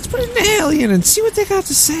 Let's put in an alien and see what they got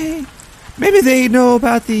to say. Maybe they know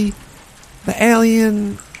about the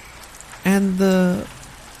alien and the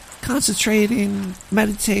concentrating,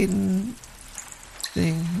 meditating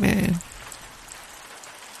thing, man.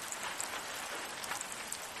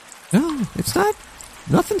 No, it's not.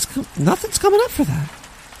 Nothing's coming up for that.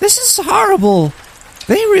 This is horrible.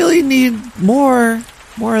 They really need more of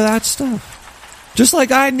that stuff. Just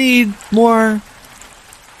like I need more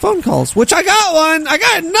phone calls, which I got one. I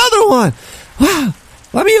got another one. Wow.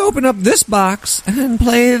 Let me open up this box and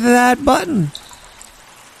play that button.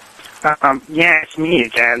 Yeah, it's me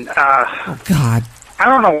again. Oh, God. I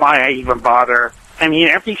don't know why I even bother. I mean,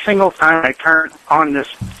 every single time I turn on this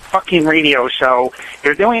fucking radio show,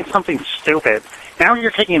 you're doing something stupid. Now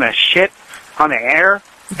you're taking a shit on the air?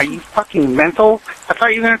 Are you fucking mental? I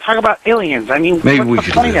thought you were going to talk about aliens. I mean, maybe we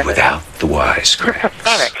could live without the wisecracks.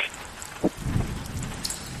 Pathetic.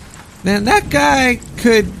 Man, that guy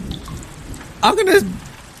could... I'm going to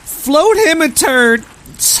float him a turd.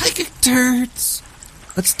 Psychic turds.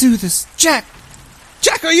 Let's do this. Jack,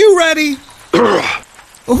 are you ready?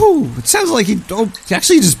 Ooh, it sounds like he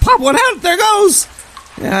actually just popped one out. There goes.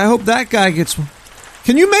 Yeah, I hope that guy gets one.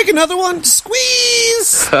 Can you make another one?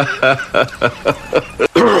 Squeeze!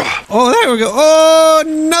 Oh, there we go. Oh,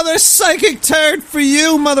 another psychic turd for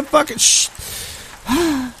you, motherfucker. Shh.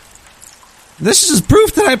 This is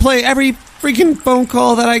proof that I play every freaking phone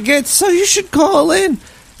call that I get, so you should call in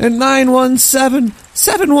at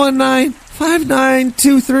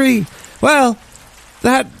 917-719-5923. Well,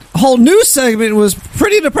 that whole news segment was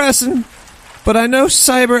pretty depressing, but I know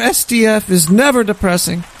Cyber SDF is never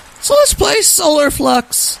depressing. So let's play Solar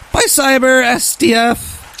Flux by Cyber SDF.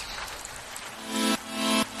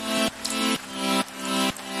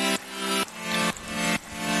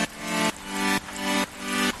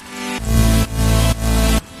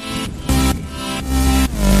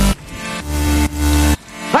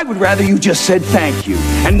 I would rather you just said thank you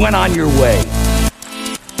and went on your way.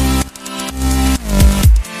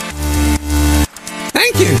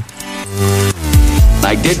 Thank you.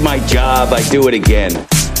 I did my job. I do it again.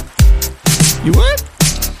 You what?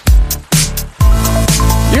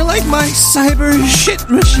 You're like my cyber shit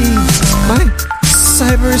machine. My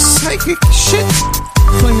cyber psychic shit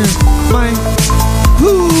flinger. My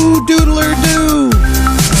who doodler do.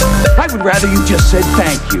 I would rather you just said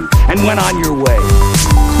thank you and went on your way.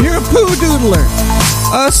 You're a poo doodler.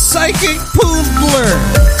 A psychic poodler.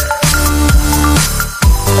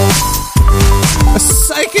 A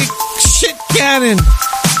psychic shit cannon.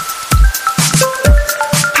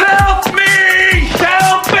 Help me!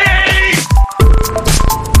 Help me!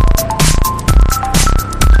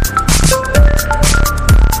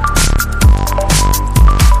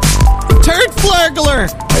 Turd flurgler.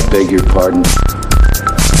 I beg your pardon?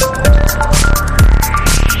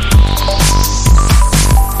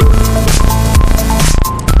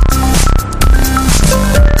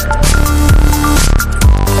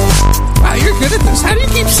 Wow, you're good at this. How do you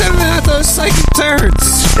keep sending out those psychic turds?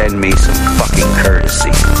 Send me some fucking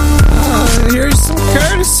courtesy. Here's some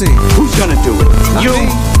courtesy. Who's gonna do it? Not You? me.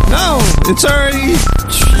 No, it's already.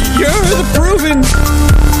 You're the proven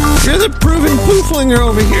pooflinger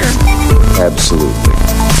over here. Absolutely.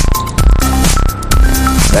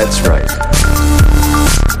 That's right.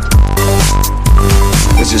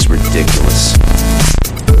 This is ridiculous.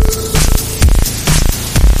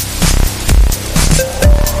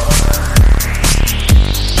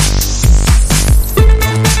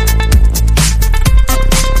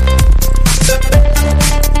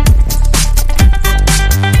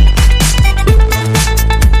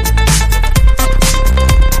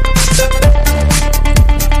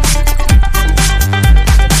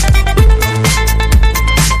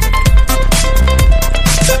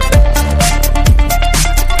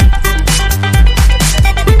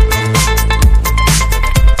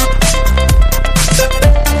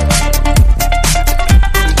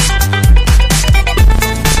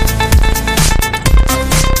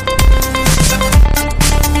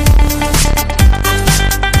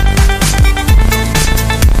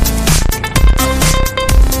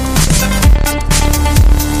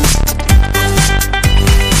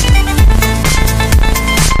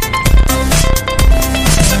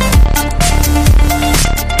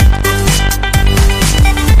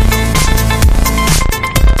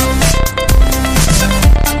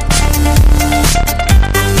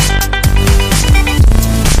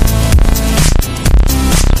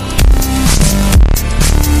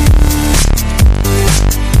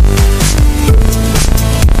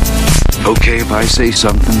 Okay if I say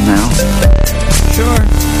something now? Sure.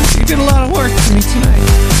 You did a lot of work for me tonight.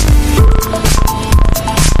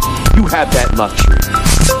 You have that luxury.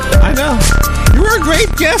 I know. You were a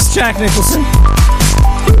great guest, Jack Nicholson.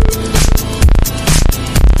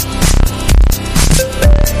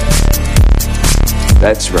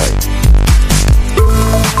 That's right.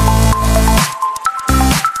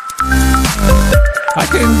 I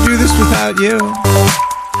couldn't do this without you.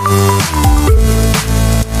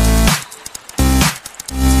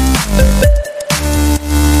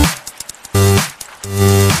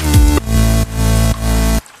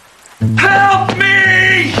 Help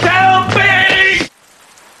me! Help me!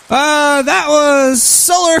 That was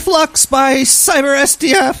Solar Flux by Cyber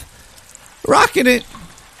SDF. Rocking it.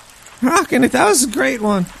 Rocking it. That was a great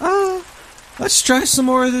one. Let's try some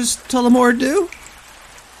more of this Tullamore Do.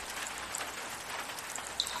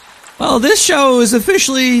 Well, this show is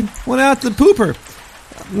officially went out the pooper.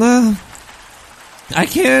 I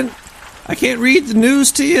can't read the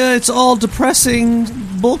news to you. It's all depressing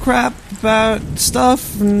bullcrap about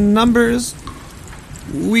stuff and numbers.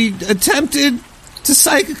 We attempted to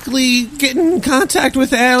psychically get in contact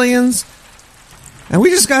with aliens, and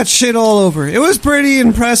we just got shit all over. It was pretty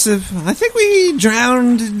impressive. I think we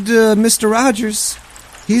drowned Mr. Rogers.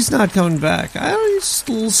 He's not coming back. He's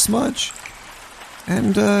a little smudge.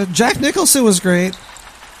 And Jack Nicholson was great.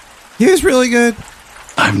 He was really good.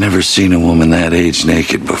 I've never seen a woman that age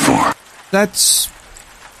naked before. That's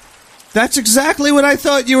exactly what I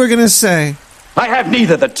thought you were going to say. I have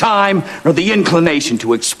neither the time nor the inclination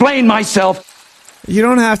to explain myself. You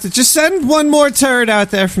don't have to. Just send one more turd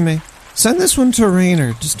out there for me. Send this one to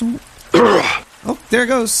Rainer. Just don't... Oh, there it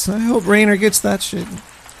goes. I hope Rainer gets that shit.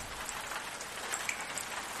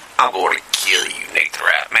 I'm going to kill you, Nick the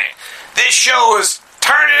Rat Man. This show is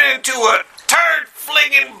turning into a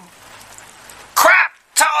turd-flinging,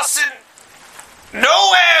 crap-tossing,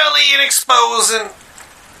 no alien exposing.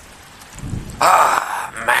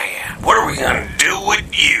 Man, what are we going to do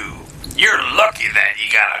with you? You're lucky that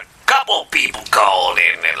you got a couple people called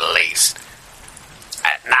in at least.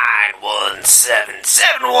 At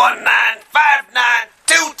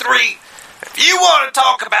 917-719-5923. If you want to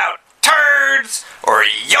talk about turds or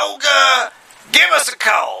yoga, give us a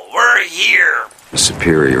call. We're here. A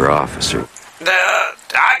superior officer.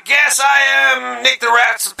 I guess I am Nick the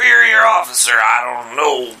Rat Superior Officer. I don't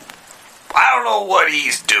know what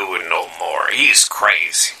he's doing no more. He's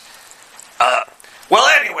crazy. Well,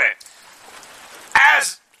 anyway.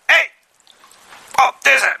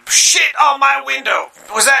 There's a shit on my window.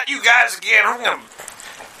 Was that you guys again?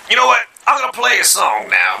 You know what? I'm gonna play a song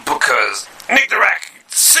now because Nick the Rat can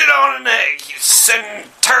sit on an egg. He's sending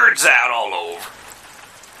turds out all over.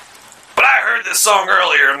 But I heard this song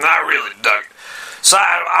earlier and I really dug it. So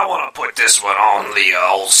I want to put this one on the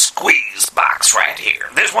old squeeze box right here.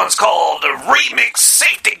 This one's called the Remix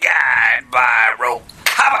Safety Guide by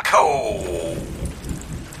Rocabaco.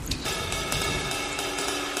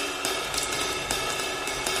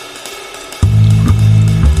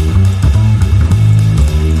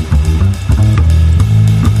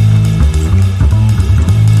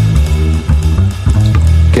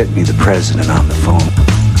 Get me the president on the phone.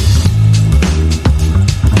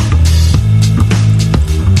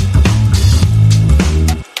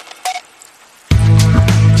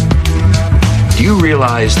 Do you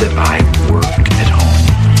realize that I work at home?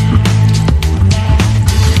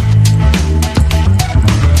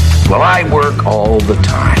 Well, I work all the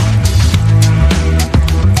time.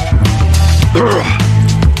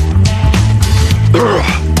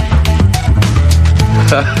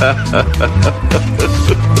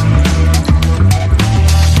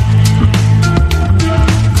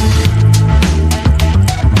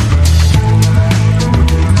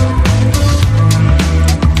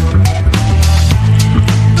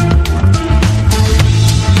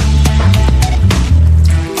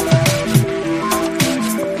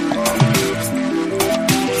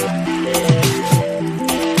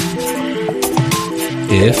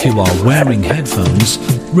 If you are wearing headphones,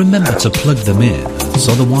 remember to plug them in, as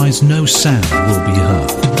otherwise no sound will be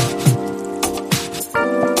heard.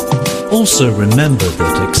 Also remember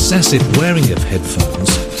that excessive wearing of headphones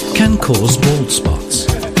can cause bald spots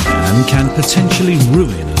and can potentially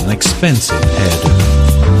ruin an expensive hairdo.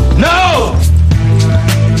 No!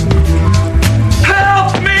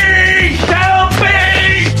 Help me! Help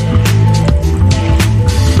me!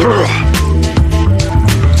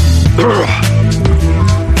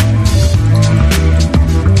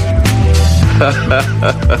 Come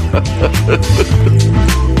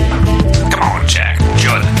on, Jack.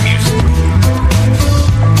 Enjoy the music.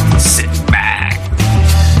 Sit back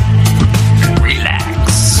and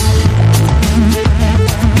relax.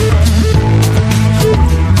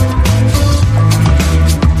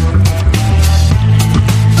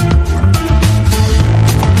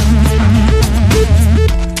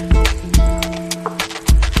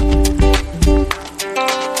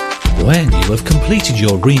 When you have completed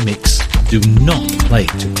your remix, do not play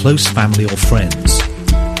to close family or friends.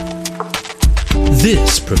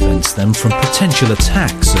 This prevents them from potential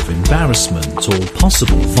attacks of embarrassment or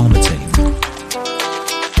possible vomiting.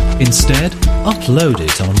 Instead, upload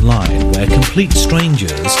it online where complete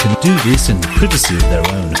strangers can do this in the privacy of their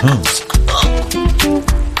own homes.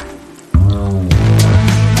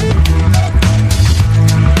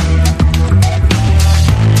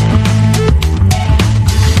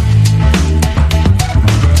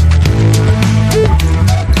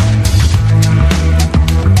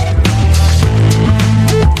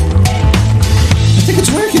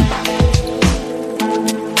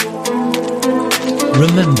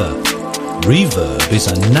 Remember, reverb is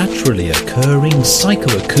a naturally occurring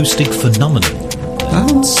psychoacoustic phenomenon,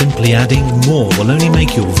 and simply adding more will only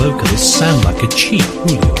make your vocalist sound like a cheap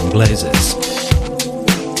Julio Iglesias.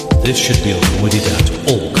 This should be avoided at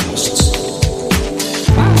all costs.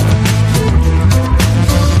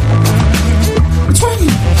 It's working!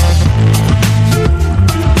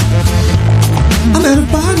 I'm out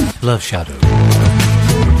of body! Love Shadow.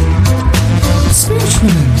 It's spiritual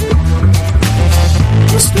now.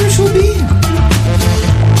 I'm a spiritual being.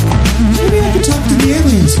 Maybe I could talk to the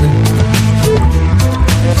aliens now.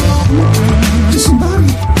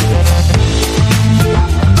 Disembodied.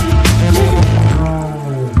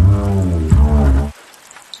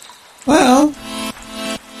 Well,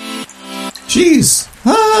 jeez.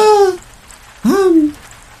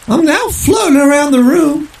 I'm now floating around the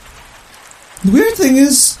room. The weird thing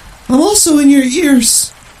is, I'm also in your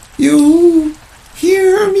ears. You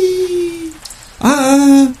hear me?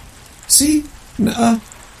 See,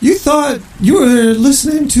 you thought you were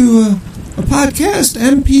listening to a podcast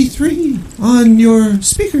MP3 on your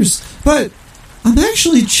speakers, but I'm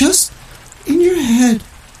actually just in your head.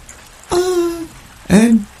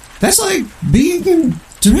 And that's like being in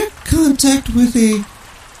direct contact with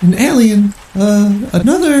an alien,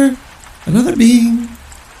 another being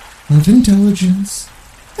of intelligence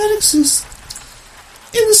that exists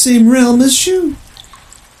in the same realm as you.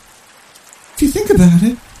 If you think about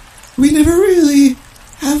it, we never really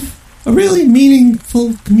have a really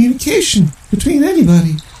meaningful communication between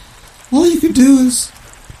anybody. All you could do is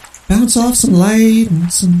bounce off some light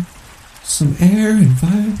and some air and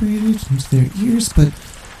vibrate it into their ears, but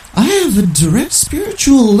I have a direct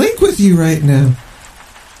spiritual link with you right now.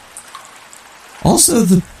 Also,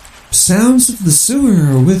 the sounds of the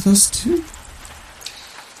sewer are with us too.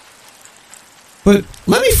 But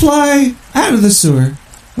let me fly out of the sewer.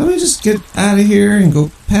 Let me just get out of here and go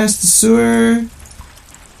past the sewer.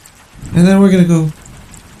 And then we're going to go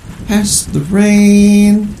past the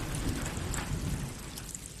rain.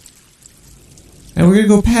 And we're going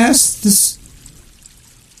to go past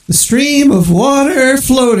the stream of water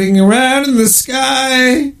floating around in the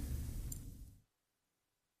sky.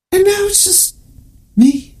 And now it's just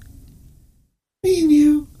me and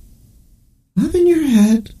you. I'm in your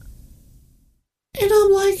head. And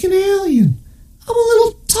I'm like an alien. I'm a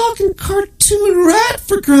little talking cartoon rat,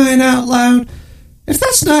 for crying out loud. If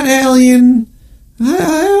that's not alien, I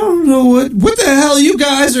don't know what the hell you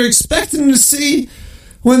guys are expecting to see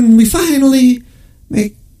when we finally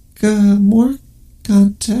make more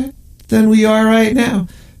contact than we are right now.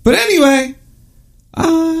 But anyway,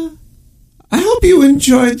 I hope you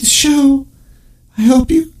enjoyed the show. I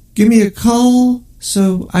hope you give me a call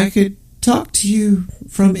so I could talk to you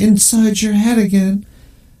from inside your head again.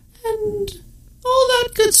 And all that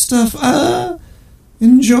good stuff.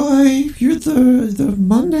 Enjoy the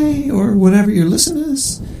Monday or whatever your listen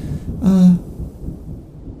is.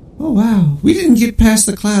 Oh wow, we didn't get past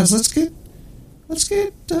the clouds. Let's get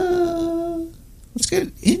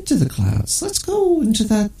into the clouds. Let's go into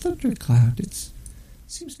that thundercloud. It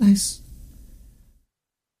seems nice.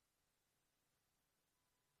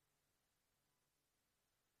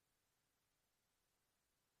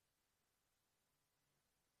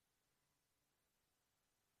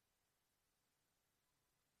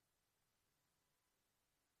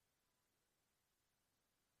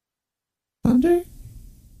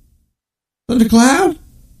 Thundercloud?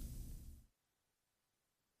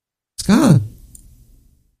 It's gone.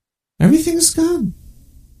 Everything's gone.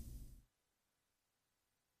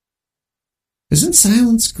 Isn't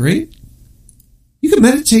silence great? You can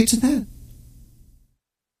meditate to that.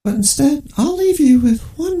 But instead, I'll leave you with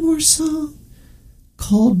one more song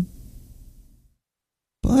called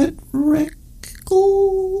Buttrickle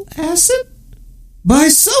Acid by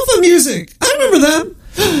Sofa Music. I remember them.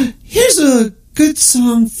 Here's a good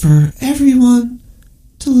song for everyone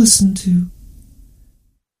to listen to.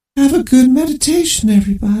 Have a good meditation,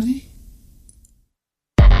 everybody.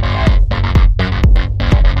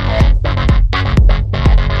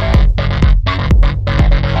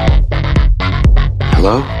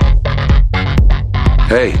 Hello?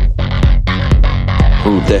 Hey.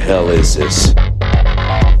 Who the hell is this?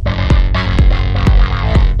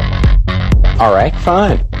 All right,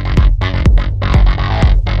 fine.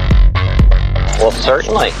 Well,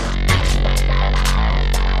 certainly.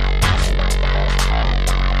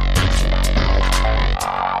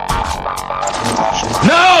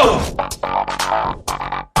 No!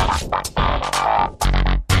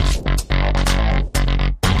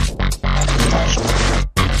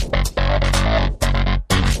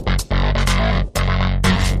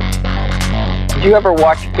 Did you ever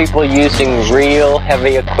watch people using real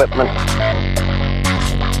heavy equipment?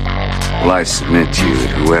 Well, I submit to you that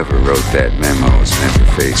whoever wrote that memo has never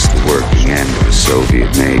faced the working end of a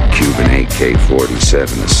Soviet-made Cuban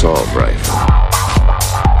AK-47 assault rifle.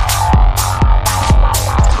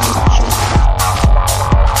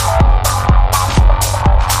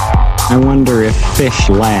 I wonder if fish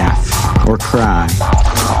laugh or cry.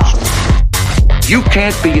 If you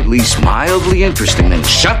can't be at least mildly interesting, then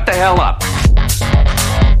shut the hell up.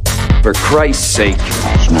 For Christ's sake,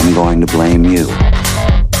 I'm going to blame you.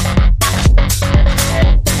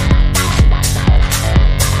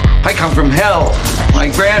 I come from hell. My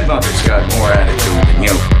grandmother's got more attitude than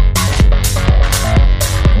you.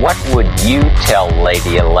 What would you tell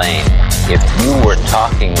Lady Elaine if you were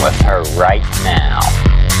talking with her right now?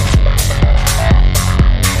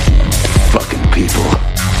 Fucking people.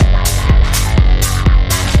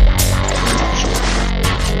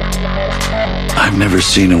 I've never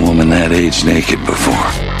seen a woman that age naked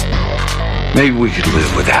before. Maybe we could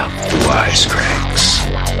live without the wisecracks.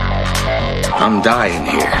 I'm dying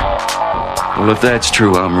here. Well, if that's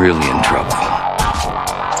true, I'm really in trouble.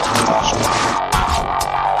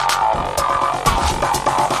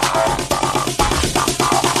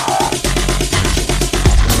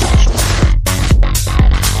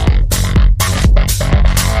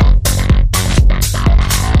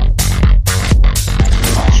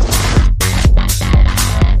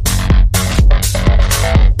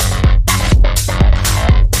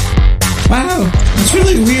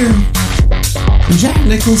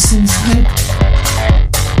 Nicholson's head.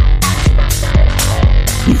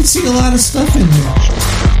 You can see a lot of stuff in here.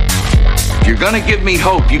 If you're gonna give me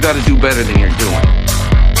hope, you gotta do better than you're doing.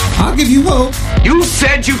 I'll give you hope. You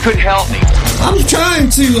said you could help me. I'm trying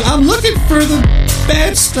to. I'm looking for the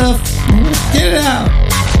bad stuff. Get it out.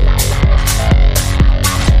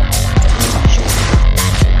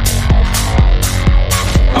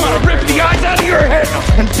 I'm gonna rip the eyes out of your head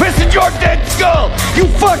and piss in your dead skull! You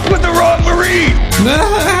fucked with the wrong Marine! Nah,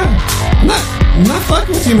 I'm not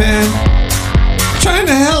fucking with you, man. I'm trying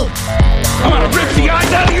to help. I'm gonna rip the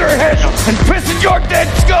eyes out of your head and piss in your dead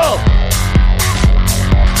skull!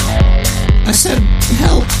 I said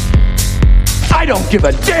help. I don't give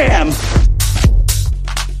a damn!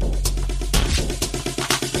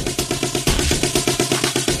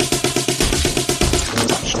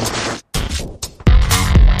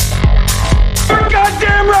 You're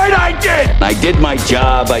goddamn right I did! I did my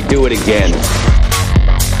job, I do it again.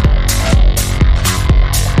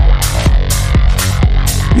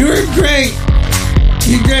 You were great.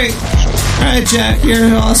 You're great. Alright, Jack,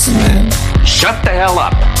 you're awesome, man. Shut the hell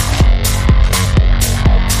up.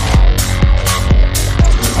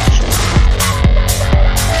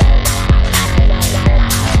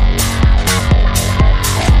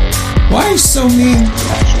 Why are you so mean?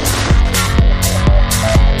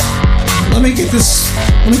 Let me get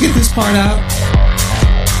this part out.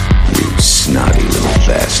 You snotty little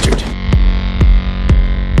bastard.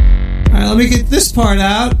 Alright, let me get this part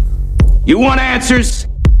out. You want answers?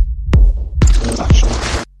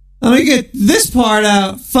 Let me get this part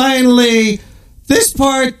out. Finally, this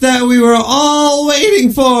part that we were all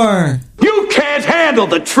waiting for. You can't handle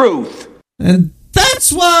the truth! And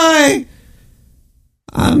that's why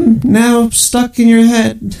I'm now stuck in your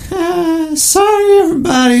head. Sorry,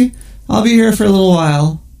 everybody. I'll be here for a little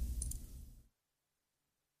while.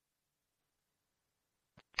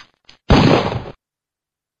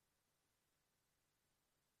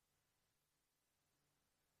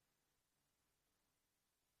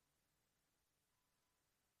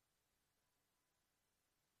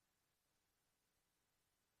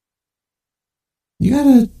 You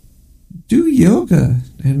gotta do yoga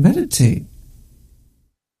and meditate.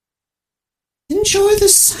 Enjoy the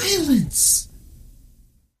silence.